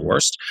sleeping the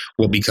worst?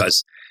 Well,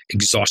 because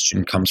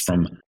exhaustion comes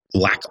from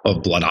lack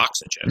of blood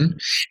oxygen,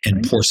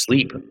 and poor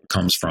sleep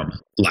comes from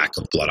lack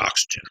of blood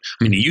oxygen.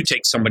 I mean, you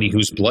take somebody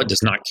whose blood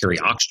does not carry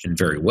oxygen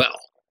very well,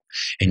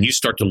 and you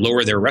start to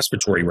lower their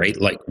respiratory rate,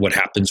 like what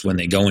happens when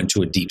they go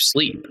into a deep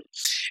sleep.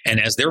 And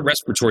as their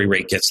respiratory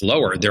rate gets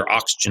lower, their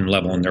oxygen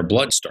level in their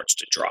blood starts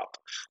to drop.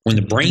 When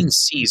the brain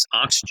sees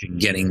oxygen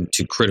getting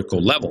to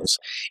critical levels,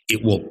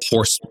 it will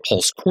pulse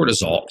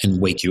cortisol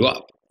and wake you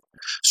up.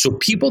 So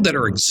people that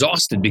are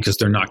exhausted because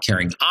they're not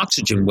carrying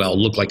oxygen well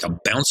look like a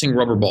bouncing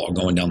rubber ball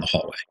going down the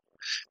hallway.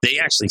 They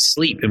actually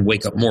sleep and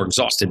wake up more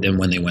exhausted than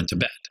when they went to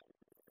bed.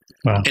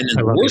 Wow, and then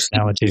I love these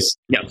analogies.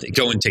 They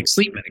go and take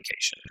sleep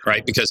medication,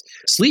 right? Because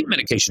sleep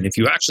medication, if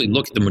you actually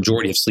look at the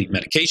majority of sleep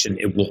medication,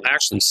 it will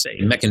actually say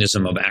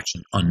mechanism of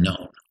action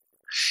unknown.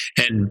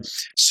 And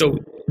so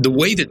the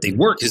way that they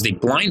work is they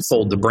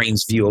blindfold the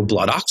brain's view of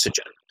blood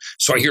oxygen.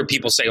 So I hear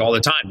people say all the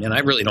time, and I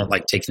really don't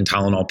like taking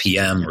Tylenol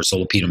PM or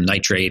zolpidem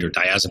nitrate or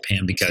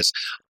diazepam because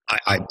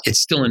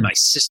it's still in my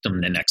system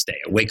the next day.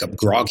 I wake up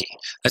groggy.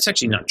 That's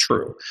actually not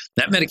true.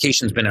 That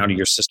medication's been out of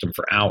your system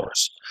for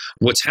hours.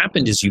 What's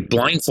happened is you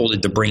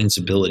blindfolded the brain's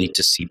ability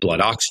to see blood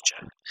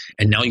oxygen,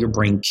 and now your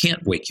brain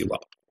can't wake you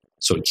up.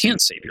 So it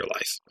can't save your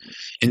life.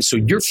 And so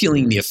you're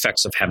feeling the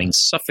effects of having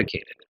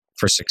suffocated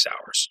for 6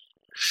 hours.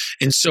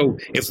 And so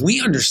if we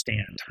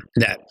understand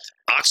that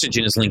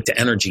oxygen is linked to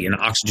energy and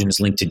oxygen is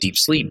linked to deep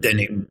sleep,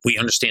 then we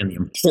understand the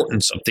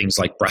importance of things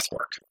like breath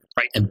work,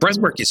 right? And breath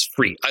work is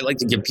free. I like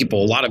to give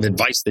people a lot of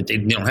advice that they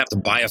don't have to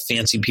buy a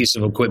fancy piece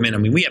of equipment. I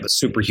mean, we have a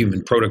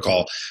superhuman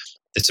protocol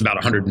that's about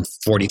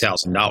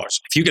 $140,000.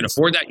 If you can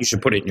afford that, you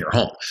should put it in your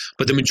home.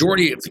 But the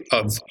majority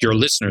of your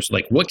listeners,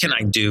 like, what can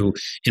I do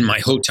in my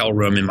hotel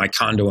room, in my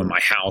condo, in my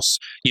house,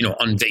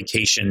 on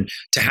vacation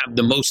to have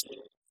the most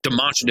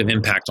demonstrative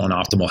impact on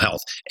optimal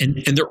health?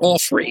 And they're all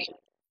free.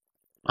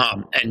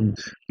 The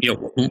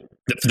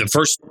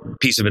first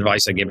piece of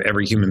advice I give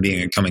every human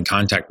being I come in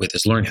contact with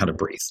is learn how to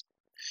breathe.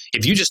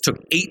 If you just took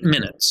 8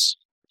 minutes,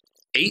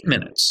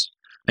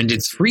 and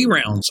did 3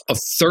 rounds of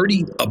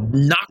 30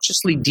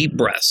 obnoxiously deep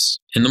breaths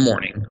in the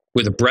morning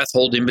with a breath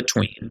hold in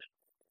between,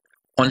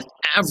 on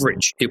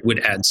average, it would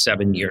add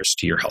 7 years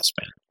to your health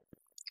span.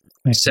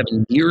 Right.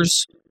 7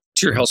 years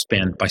to your health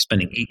span by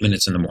spending 8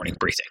 minutes in the morning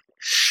breathing.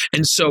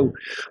 And so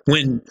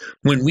when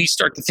we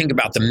start to think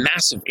about the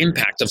massive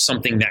impact of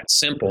something that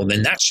simple,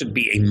 then that should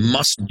be a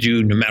must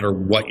do no matter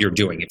what you're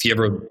doing. If you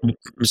ever,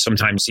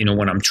 sometimes,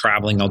 when I'm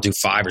traveling, I'll do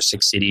 5 or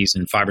 6 cities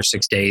in 5 or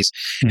 6 days,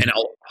 and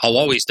I'll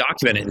always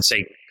document it and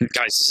say,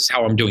 guys, this is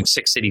how I'm doing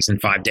 6 cities in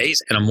 5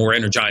 days, and I'm more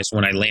energized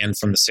when I land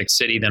from the 6th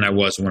city than I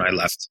was when I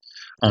left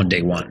on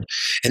day one.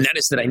 And that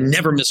is that I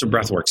never miss a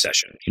breathwork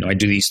session. I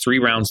do these 3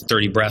 rounds of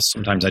 30 breaths.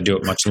 Sometimes I do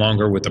it much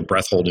longer with a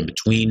breath hold in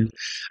between.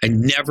 I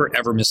never,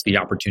 ever miss the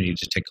opportunity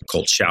to take a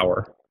cold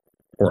shower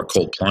or a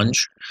cold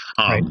plunge.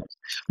 Right.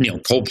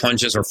 Cold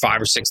plunges are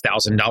 $5,000 or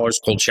 $6,000.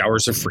 Cold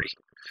showers are free.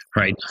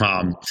 Right.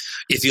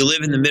 If you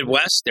live in the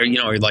Midwest, or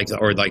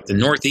like the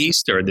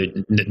Northeast or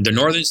the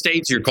northern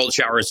states, your cold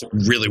showers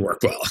really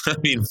work well. I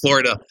mean,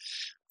 Florida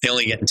They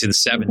only get into the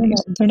 70s.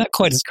 They're not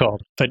quite as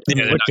cold, but what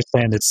you're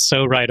saying, it's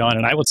so right on.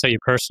 And I will tell you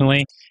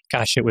personally,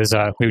 gosh, it was,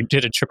 we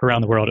did a trip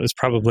around the world. It was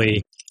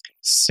probably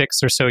 6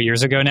 or so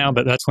years ago now,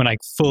 but that's when I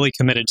fully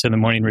committed to the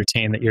morning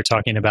routine that you're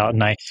talking about.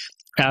 And I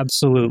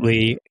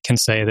absolutely can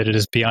say that it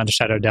is beyond a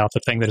shadow of doubt the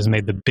thing that has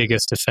made the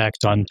biggest effect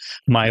on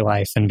my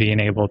life, and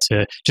being able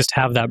to just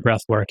have that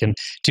breath work and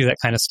do that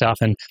kind of stuff.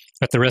 And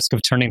at the risk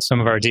of turning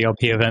some of our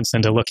DLP events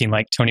into looking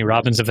like Tony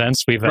Robbins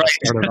events, we've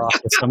started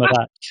off with some of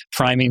that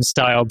priming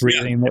style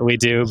breathing that we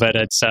do, but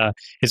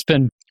it's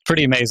been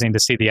pretty amazing to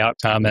see the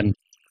outcome. And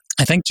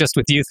I think just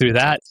with you through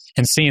that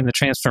and seeing the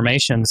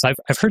transformations,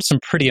 I've heard some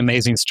pretty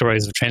amazing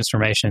stories of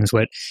transformations,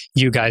 what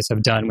you guys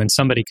have done when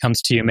somebody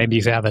comes to you. Maybe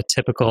you have a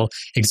typical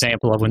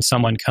example of when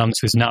someone comes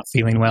who's not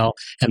feeling well,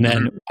 and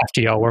then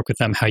after y'all work with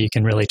them, how you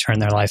can really turn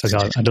their life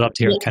about. I'd love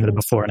to hear kind of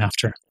the before and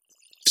after.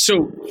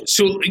 So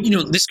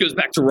this goes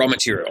back to raw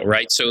material,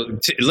 right? So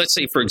let's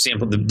say, for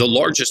example, the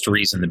largest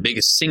reason, the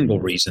biggest single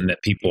reason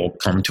that people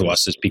come to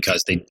us is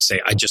because they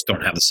say, I just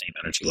don't have the same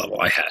energy level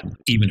I had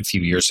even a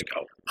few years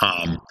ago.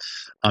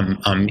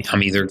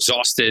 I'm either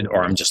exhausted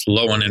or I'm just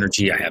low on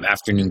energy. I have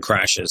afternoon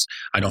crashes.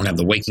 I don't have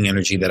the waking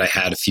energy that I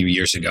had a few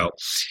years ago.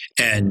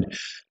 And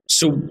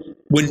so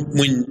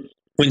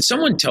when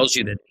someone tells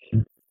you that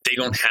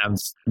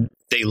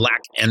they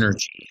lack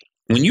energy,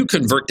 when you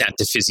convert that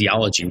to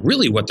physiology,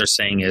 really what they're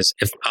saying is,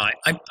 if I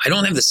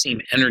don't have the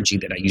same energy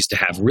that I used to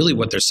have, really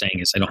what they're saying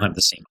is I don't have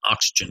the same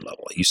oxygen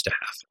level I used to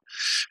have.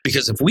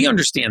 Because if we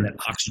understand that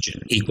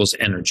oxygen equals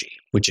energy,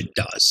 which it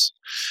does,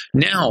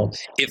 now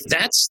if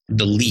that's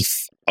the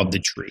leaf of the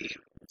tree,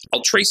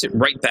 I'll trace it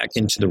right back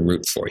into the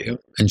root for you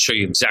and show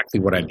you exactly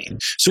what I mean.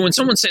 So when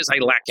someone says I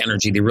lack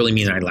energy, they really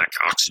mean I lack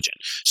oxygen.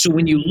 So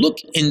when you look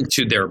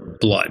into their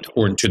blood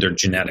or into their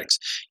genetics,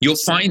 you'll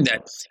find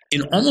that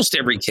in almost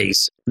every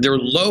case, they're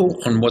low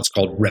on what's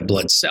called red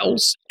blood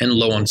cells and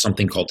low on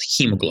something called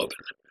hemoglobin.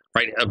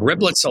 Right? A red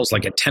blood cell is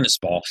like a tennis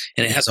ball,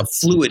 and it has a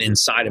fluid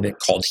inside of it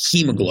called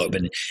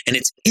hemoglobin, and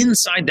it's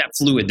inside that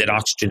fluid that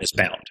oxygen is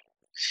bound.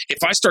 If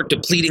I start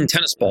depleting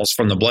tennis balls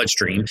from the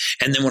bloodstream,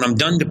 and then when I'm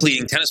done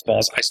depleting tennis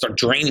balls, I start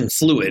draining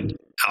fluid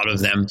out of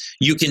them,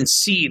 you can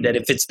see that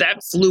if it's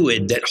that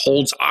fluid that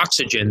holds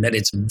oxygen, that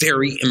it's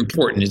very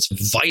important. It's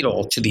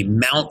vital to the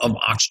amount of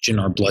oxygen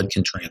our blood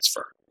can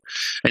transfer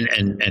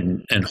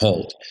and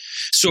hold.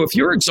 So if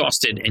you're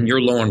exhausted and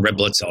you're low on red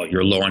blood cell,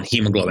 you're low on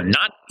hemoglobin,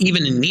 not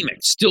even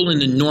anemic, still in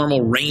the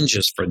normal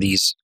ranges for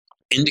these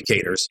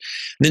indicators,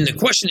 then the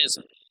question is,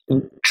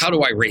 how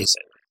do I raise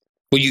it?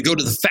 Well, you go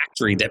to the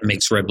factory that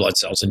makes red blood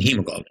cells and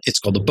hemoglobin. It's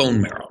called the bone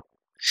marrow.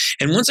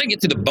 And once I get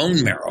to the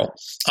bone marrow,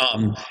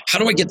 how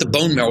do I get the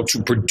bone marrow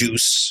to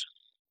produce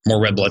more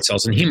red blood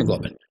cells and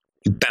hemoglobin?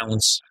 You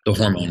balance the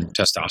hormone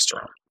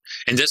testosterone.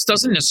 And this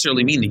doesn't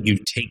necessarily mean that you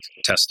take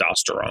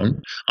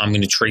testosterone. I'm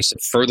going to trace it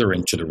further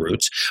into the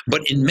roots.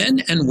 But in men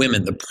and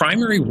women, the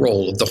primary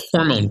role of the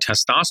hormone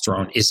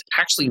testosterone is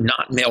actually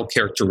not male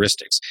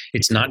characteristics.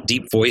 It's not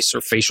deep voice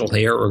or facial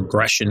hair or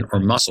aggression or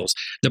muscles.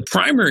 The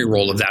primary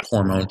role of that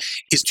hormone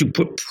is to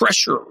put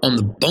pressure on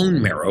the bone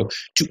marrow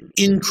to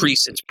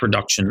increase its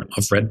production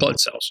of red blood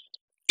cells.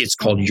 It's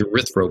called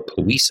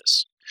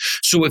erythropoiesis.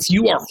 So if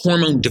you are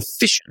hormone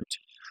deficient,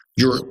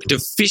 you're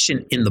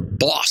deficient in the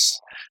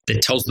boss that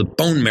tells the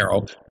bone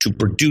marrow to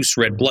produce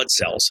red blood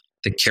cells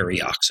that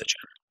carry oxygen.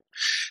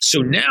 So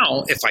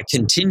now, if I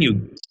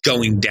continue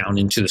going down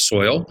into the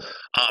soil,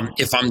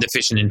 if I'm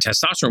deficient in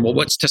testosterone, well,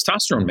 what's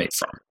testosterone made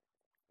from?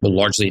 Well,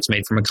 largely it's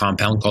made from a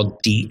compound called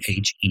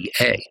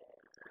DHEA.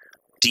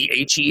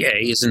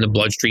 DHEA is in the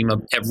bloodstream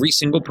of every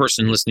single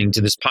person listening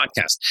to this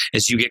podcast.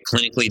 As you get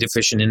clinically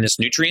deficient in this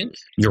nutrient,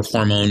 your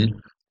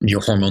hormone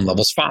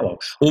levels follow.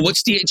 Well,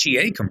 what's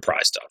DHEA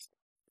comprised of?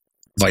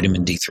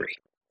 Vitamin D3.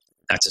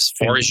 That's as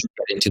far as you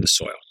get into the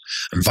soil.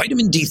 And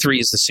vitamin D3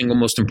 is the single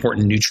most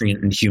important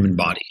nutrient in the human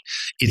body.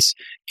 It's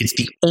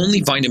the only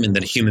vitamin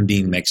that a human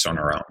being makes on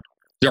our own.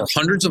 There are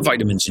hundreds of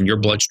vitamins in your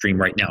bloodstream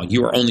right now.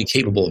 You are only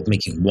capable of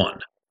making one,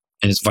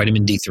 and it's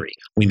vitamin D3.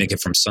 We make it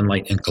from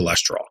sunlight and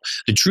cholesterol.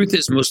 The truth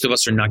is, most of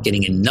us are not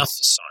getting enough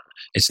sun.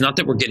 It's not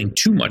that we're getting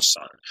too much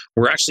sun.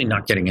 We're actually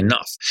not getting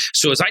enough.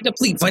 So as I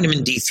deplete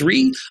vitamin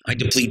D3, I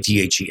deplete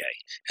DHEA.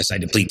 As I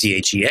deplete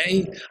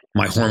DHEA,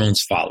 my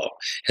hormones follow.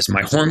 As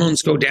my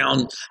hormones go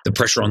down, the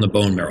pressure on the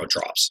bone marrow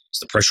drops. As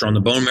the pressure on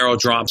the bone marrow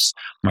drops,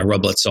 my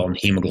red blood cell and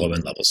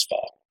hemoglobin levels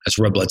fall. As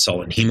red blood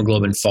cell and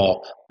hemoglobin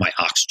fall, my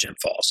oxygen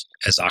falls.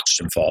 As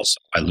oxygen falls,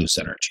 I lose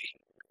energy.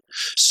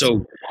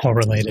 So all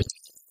related.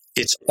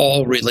 It's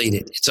all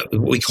related. It's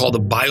what we call the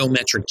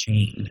biometric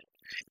chain.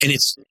 And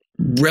it's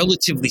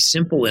relatively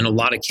simple in a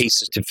lot of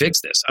cases to fix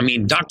this. I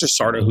mean, Dr.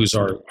 Sarda, who's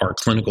our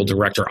clinical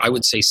director, I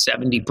would say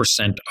 70%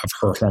 of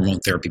her hormone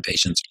therapy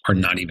patients are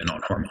not even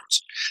on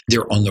hormones.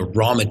 They're on the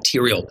raw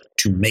material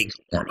to make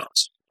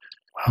hormones.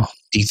 Wow.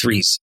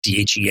 D3s,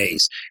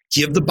 DHEAs.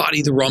 Give the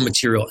body the raw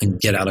material and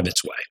get out of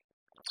its way.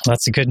 Well,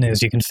 that's the good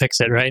news. You can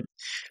fix it, right?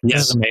 Yes.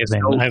 This is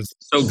amazing.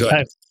 So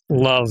good.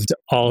 loved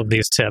all of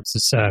these tips.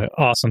 It's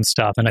awesome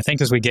stuff. And I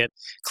think as we get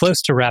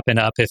close to wrapping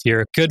up, if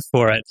you're good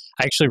for it,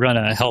 I actually run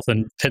a health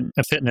and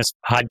fitness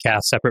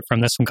podcast separate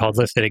from this one called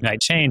Live Fit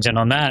Ignite Change. And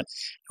on that,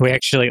 we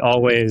actually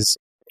always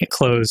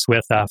close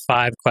with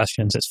 5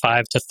 questions. It's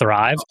 5 to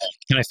thrive.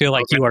 And I feel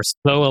like you are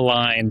so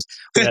aligned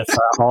with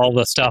all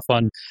the stuff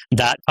on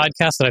that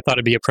podcast that I thought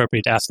it'd be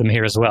appropriate to ask them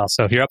here as well.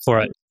 So if you're up for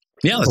it,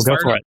 let's go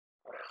for it.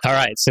 All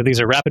right. So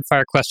these are rapid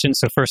fire questions.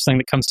 So first thing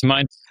that comes to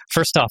mind,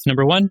 first off,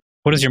 number 1,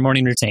 what is your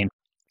morning routine?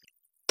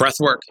 Breath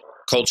work,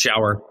 cold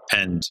shower,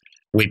 and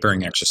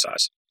weight-bearing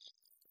exercise.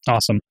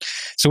 Awesome.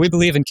 So we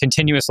believe in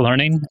continuous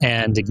learning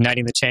and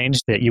igniting the change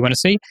that you want to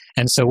see.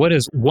 And so what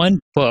is one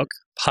book,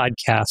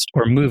 podcast,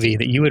 or movie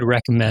that you would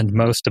recommend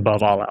most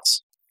above all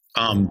else?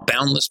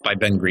 Boundless by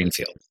Ben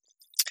Greenfield.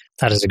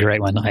 That is a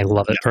great one. I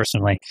love it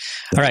personally.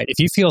 All right. If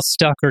you feel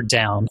stuck or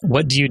down,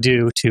 what do you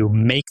do to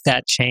make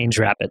that change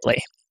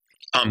rapidly?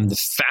 The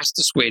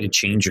fastest way to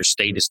change your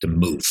state is to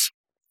move.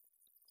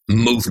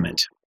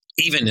 Movement.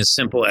 Even as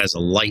simple as a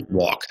light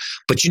walk.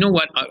 But you know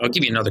what? I'll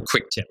give you another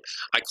quick tip.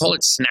 I call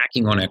it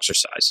snacking on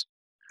exercise,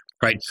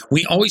 right?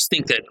 We always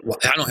think that,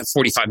 I don't have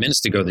 45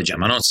 minutes to go to the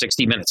gym. I don't have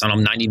 60 minutes. I don't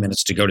have 90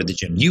 minutes to go to the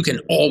gym. You can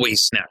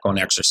always snack on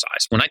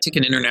exercise. When I take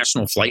an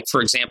international flight,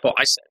 for example,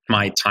 I set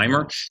my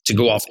timer to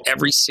go off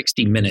every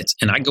 60 minutes.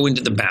 And I go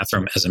into the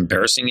bathroom, as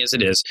embarrassing as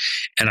it is,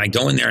 and I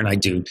go in there and I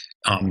do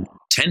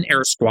 10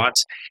 air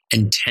squats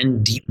and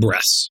 10 deep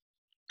breaths.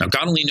 Now,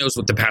 God only knows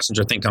what the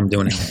passenger think I'm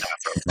doing in the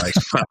bathroom, right?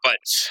 But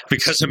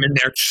because I'm in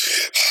there,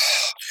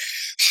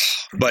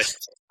 but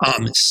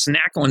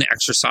snack on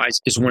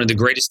exercise is one of the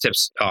greatest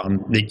tips.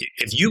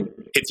 If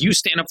you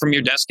stand up from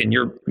your desk and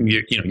you're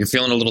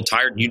feeling a little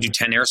tired, you do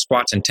 10 air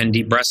squats and 10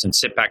 deep breaths and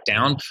sit back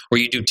down, or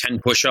you do 10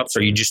 push-ups,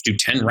 or you just do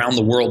 10 round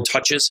the world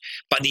touches.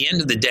 By the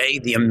end of the day,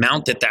 the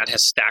amount that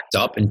has stacked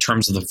up in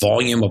terms of the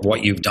volume of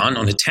what you've done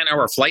on a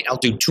 10-hour flight, I'll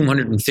do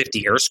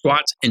 250 air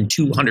squats and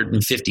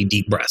 250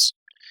 deep breaths.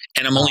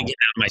 And I'm only getting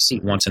out of my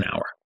seat once an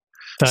hour.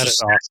 That is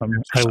awesome.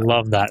 I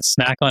love that.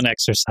 Snack on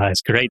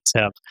exercise. Great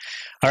tip.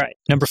 All right.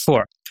 Number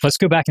 4, let's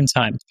go back in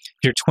time.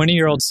 Your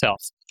 20-year-old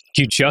self,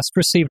 you just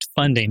received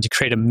funding to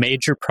create a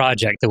major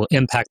project that will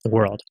impact the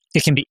world.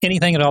 It can be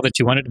anything at all that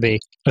you want it to be,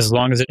 as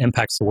long as it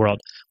impacts the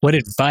world. What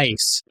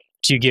advice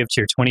do you give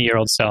to your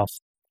 20-year-old self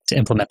to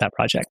implement that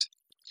project?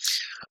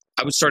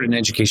 I would start an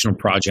educational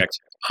project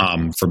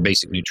for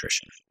basic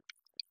nutrition.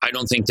 I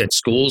don't think that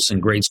schools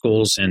and grade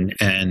schools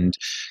and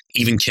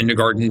even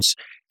kindergartens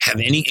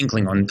have any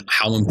inkling on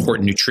how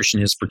important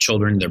nutrition is for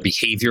children, their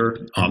behavior,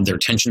 their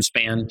attention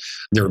span,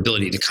 their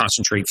ability to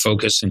concentrate,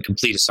 focus, and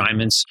complete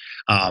assignments,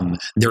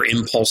 their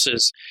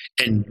impulses.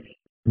 And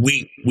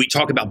we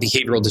talk about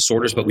behavioral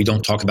disorders, but we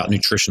don't talk about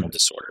nutritional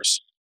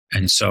disorders.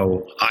 And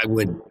so I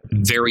would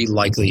very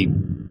likely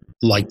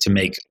like to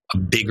make a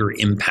bigger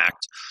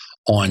impact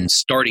on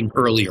starting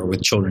earlier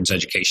with children's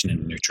education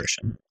and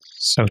nutrition.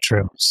 So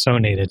true. So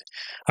needed.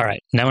 All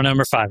right. Now we're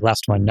number 5,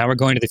 last one. Now we're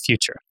going to the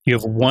future. You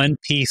have one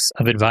piece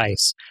of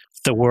advice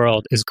the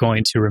world is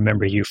going to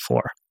remember you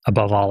for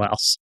above all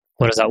else.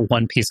 What is that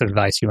one piece of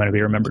advice you want to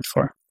be remembered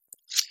for?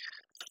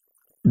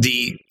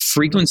 The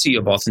frequency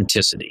of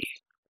authenticity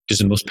is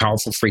the most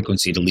powerful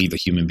frequency to leave a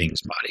human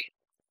being's body.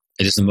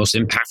 It is the most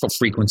impactful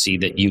frequency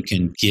that you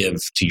can give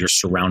to your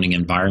surrounding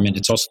environment.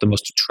 It's also the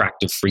most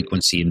attractive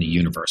frequency in the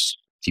universe.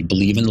 If you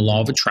believe in the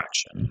law of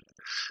attraction,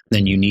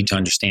 then you need to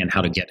understand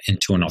how to get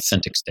into an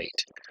authentic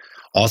state.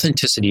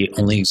 Authenticity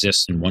only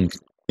exists in one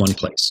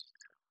place,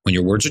 when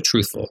your words are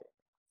truthful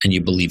and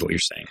you believe what you're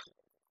saying.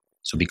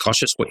 So be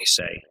cautious what you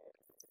say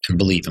and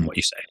believe in what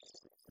you say.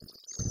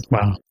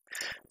 Wow.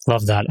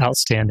 Love that.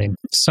 Outstanding.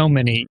 So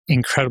many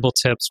incredible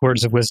tips,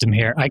 words of wisdom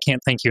here. I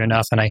can't thank you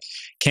enough. And I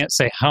can't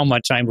say how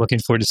much I'm looking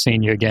forward to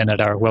seeing you again at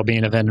our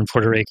Wellbeing event in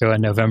Puerto Rico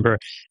in November.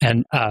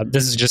 And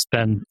this has just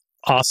been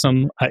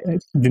awesome.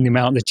 The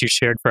amount that you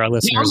shared for our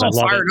listeners. I'm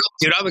I love fired it. up,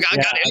 dude. I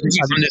got energy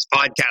from this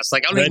podcast.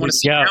 Like, I don't even want to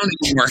sit down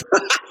anymore.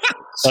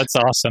 That's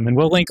awesome. And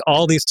we'll link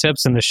all these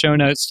tips in the show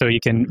notes so you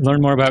can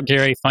learn more about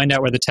Gary, find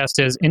out where the test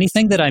is.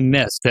 Anything that I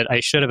missed that I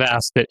should have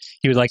asked that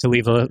you would like to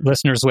leave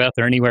listeners with,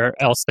 or anywhere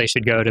else they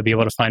should go to be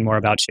able to find more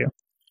about you?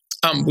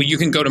 Well, you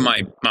can go to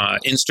my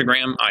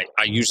Instagram. I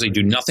usually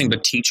do nothing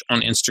but teach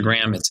on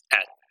Instagram. It's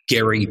at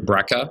Gary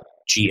Brecka,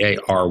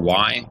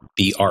 GaryBrecka.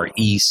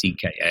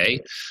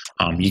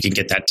 You can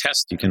get that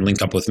test. You can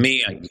link up with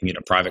me. You can get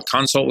a private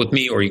consult with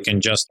me, or you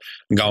can just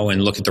go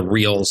and look at the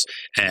reels.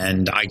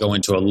 And I go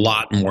into a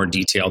lot more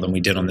detail than we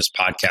did on this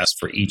podcast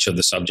for each of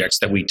the subjects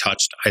that we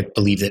touched. I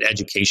believe that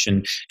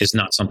education is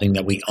not something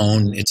that we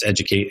own. It's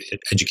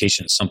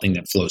education is something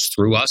that flows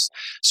through us.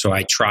 So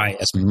I try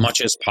as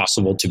much as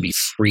possible to be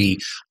free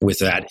with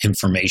that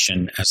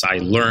information. As I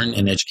learn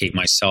and educate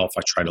myself,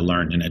 I try to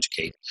learn and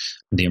educate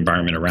the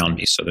environment around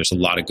me. So there's a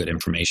lot of good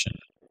information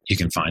you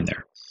can find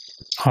there.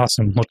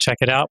 Awesome. We'll check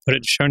it out, put it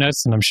in show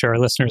notes, and I'm sure our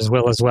listeners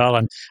will as well.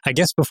 And I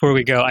guess before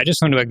we go, I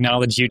just want to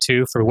acknowledge you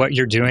too for what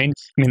you're doing.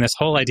 I mean, this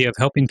whole idea of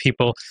helping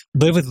people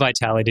live with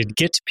vitality, to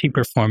get to peak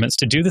performance,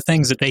 to do the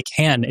things that they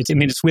can.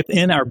 It's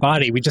within our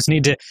body. We just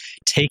need to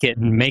take it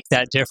and make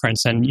that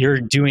difference. And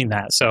you're doing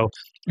that. So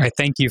I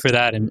thank you for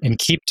that, and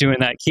keep doing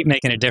that. Keep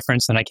making a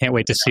difference. And I can't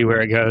wait to see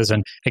where it goes.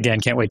 And again,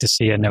 can't wait to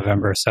see you in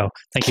November. So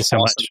thank you so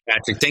much.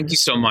 Patrick. Thank you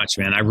so much,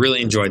 man. I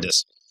really enjoyed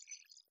this.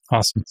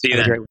 Awesome. See you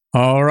then.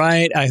 All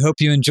right. I hope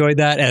you enjoyed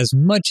that as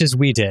much as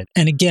we did.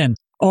 And again,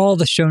 all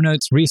the show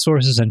notes,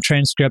 resources, and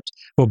transcript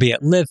will be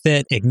at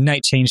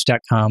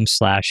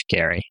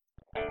livefitignitechange.com/Gary.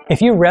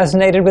 If you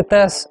resonated with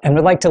this and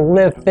would like to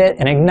live fit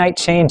and ignite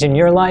change in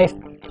your life,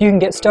 you can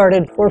get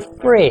started for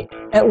free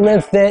at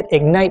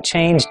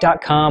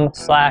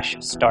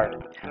livefitignitechange.com/start,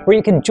 where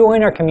you can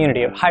join our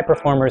community of high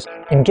performers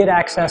and get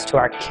access to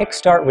our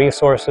Kickstart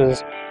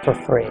resources for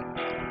free.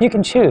 You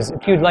can choose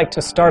if you'd like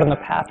to start on the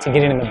path to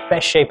getting in the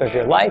best shape of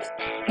your life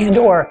and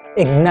or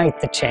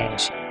ignite the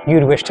change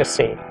you'd wish to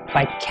see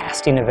by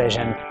casting a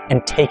vision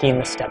and taking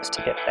the steps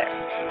to get there.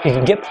 You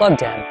can get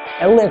plugged in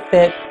at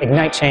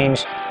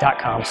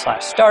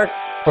livefitignitechange.com/start,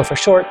 or for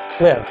short,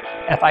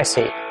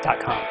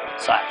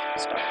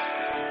 livefic.com/start.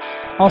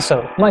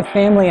 Also, my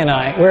family and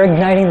I, we're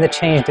igniting the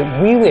change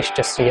that we wish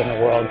to see in the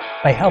world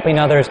by helping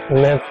others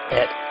live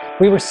fit.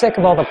 We were sick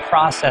of all the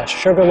processed,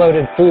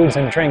 sugar-loaded foods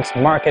and drinks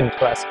marketed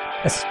to us,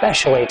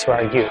 especially to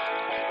our youth.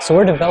 So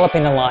we're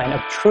developing a line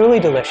of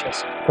truly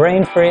delicious,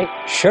 grain-free,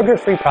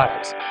 sugar-free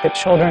products that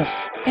children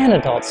and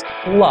adults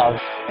love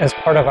as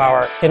part of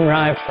our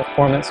InRive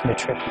Performance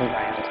Nutrition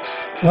brand.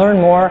 Learn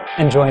more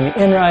and join the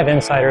InRive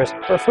Insiders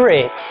for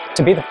free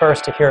to be the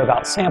first to hear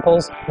about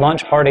samples,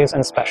 launch parties,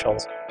 and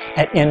specials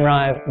at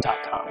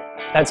inrive.com.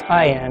 That's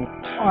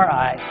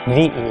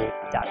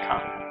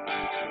INRIVE.com.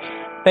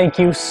 Thank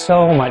you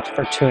so much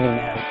for tuning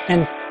in,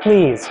 and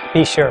please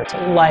be sure to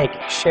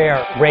like,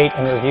 share, rate,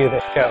 and review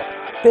this show.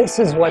 This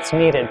is what's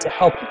needed to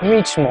help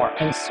reach more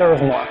and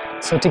serve more,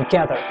 so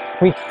together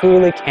we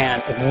truly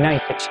can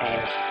ignite the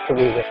change that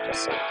we wish to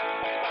see.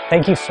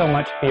 Thank you so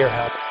much for your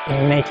help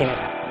in making it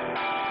happen,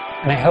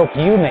 and I hope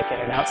you make it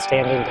an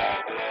outstanding day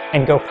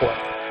and go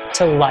forth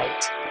to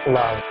light,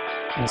 love,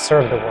 and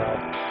serve the world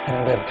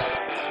and live the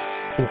life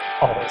you've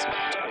always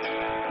wanted.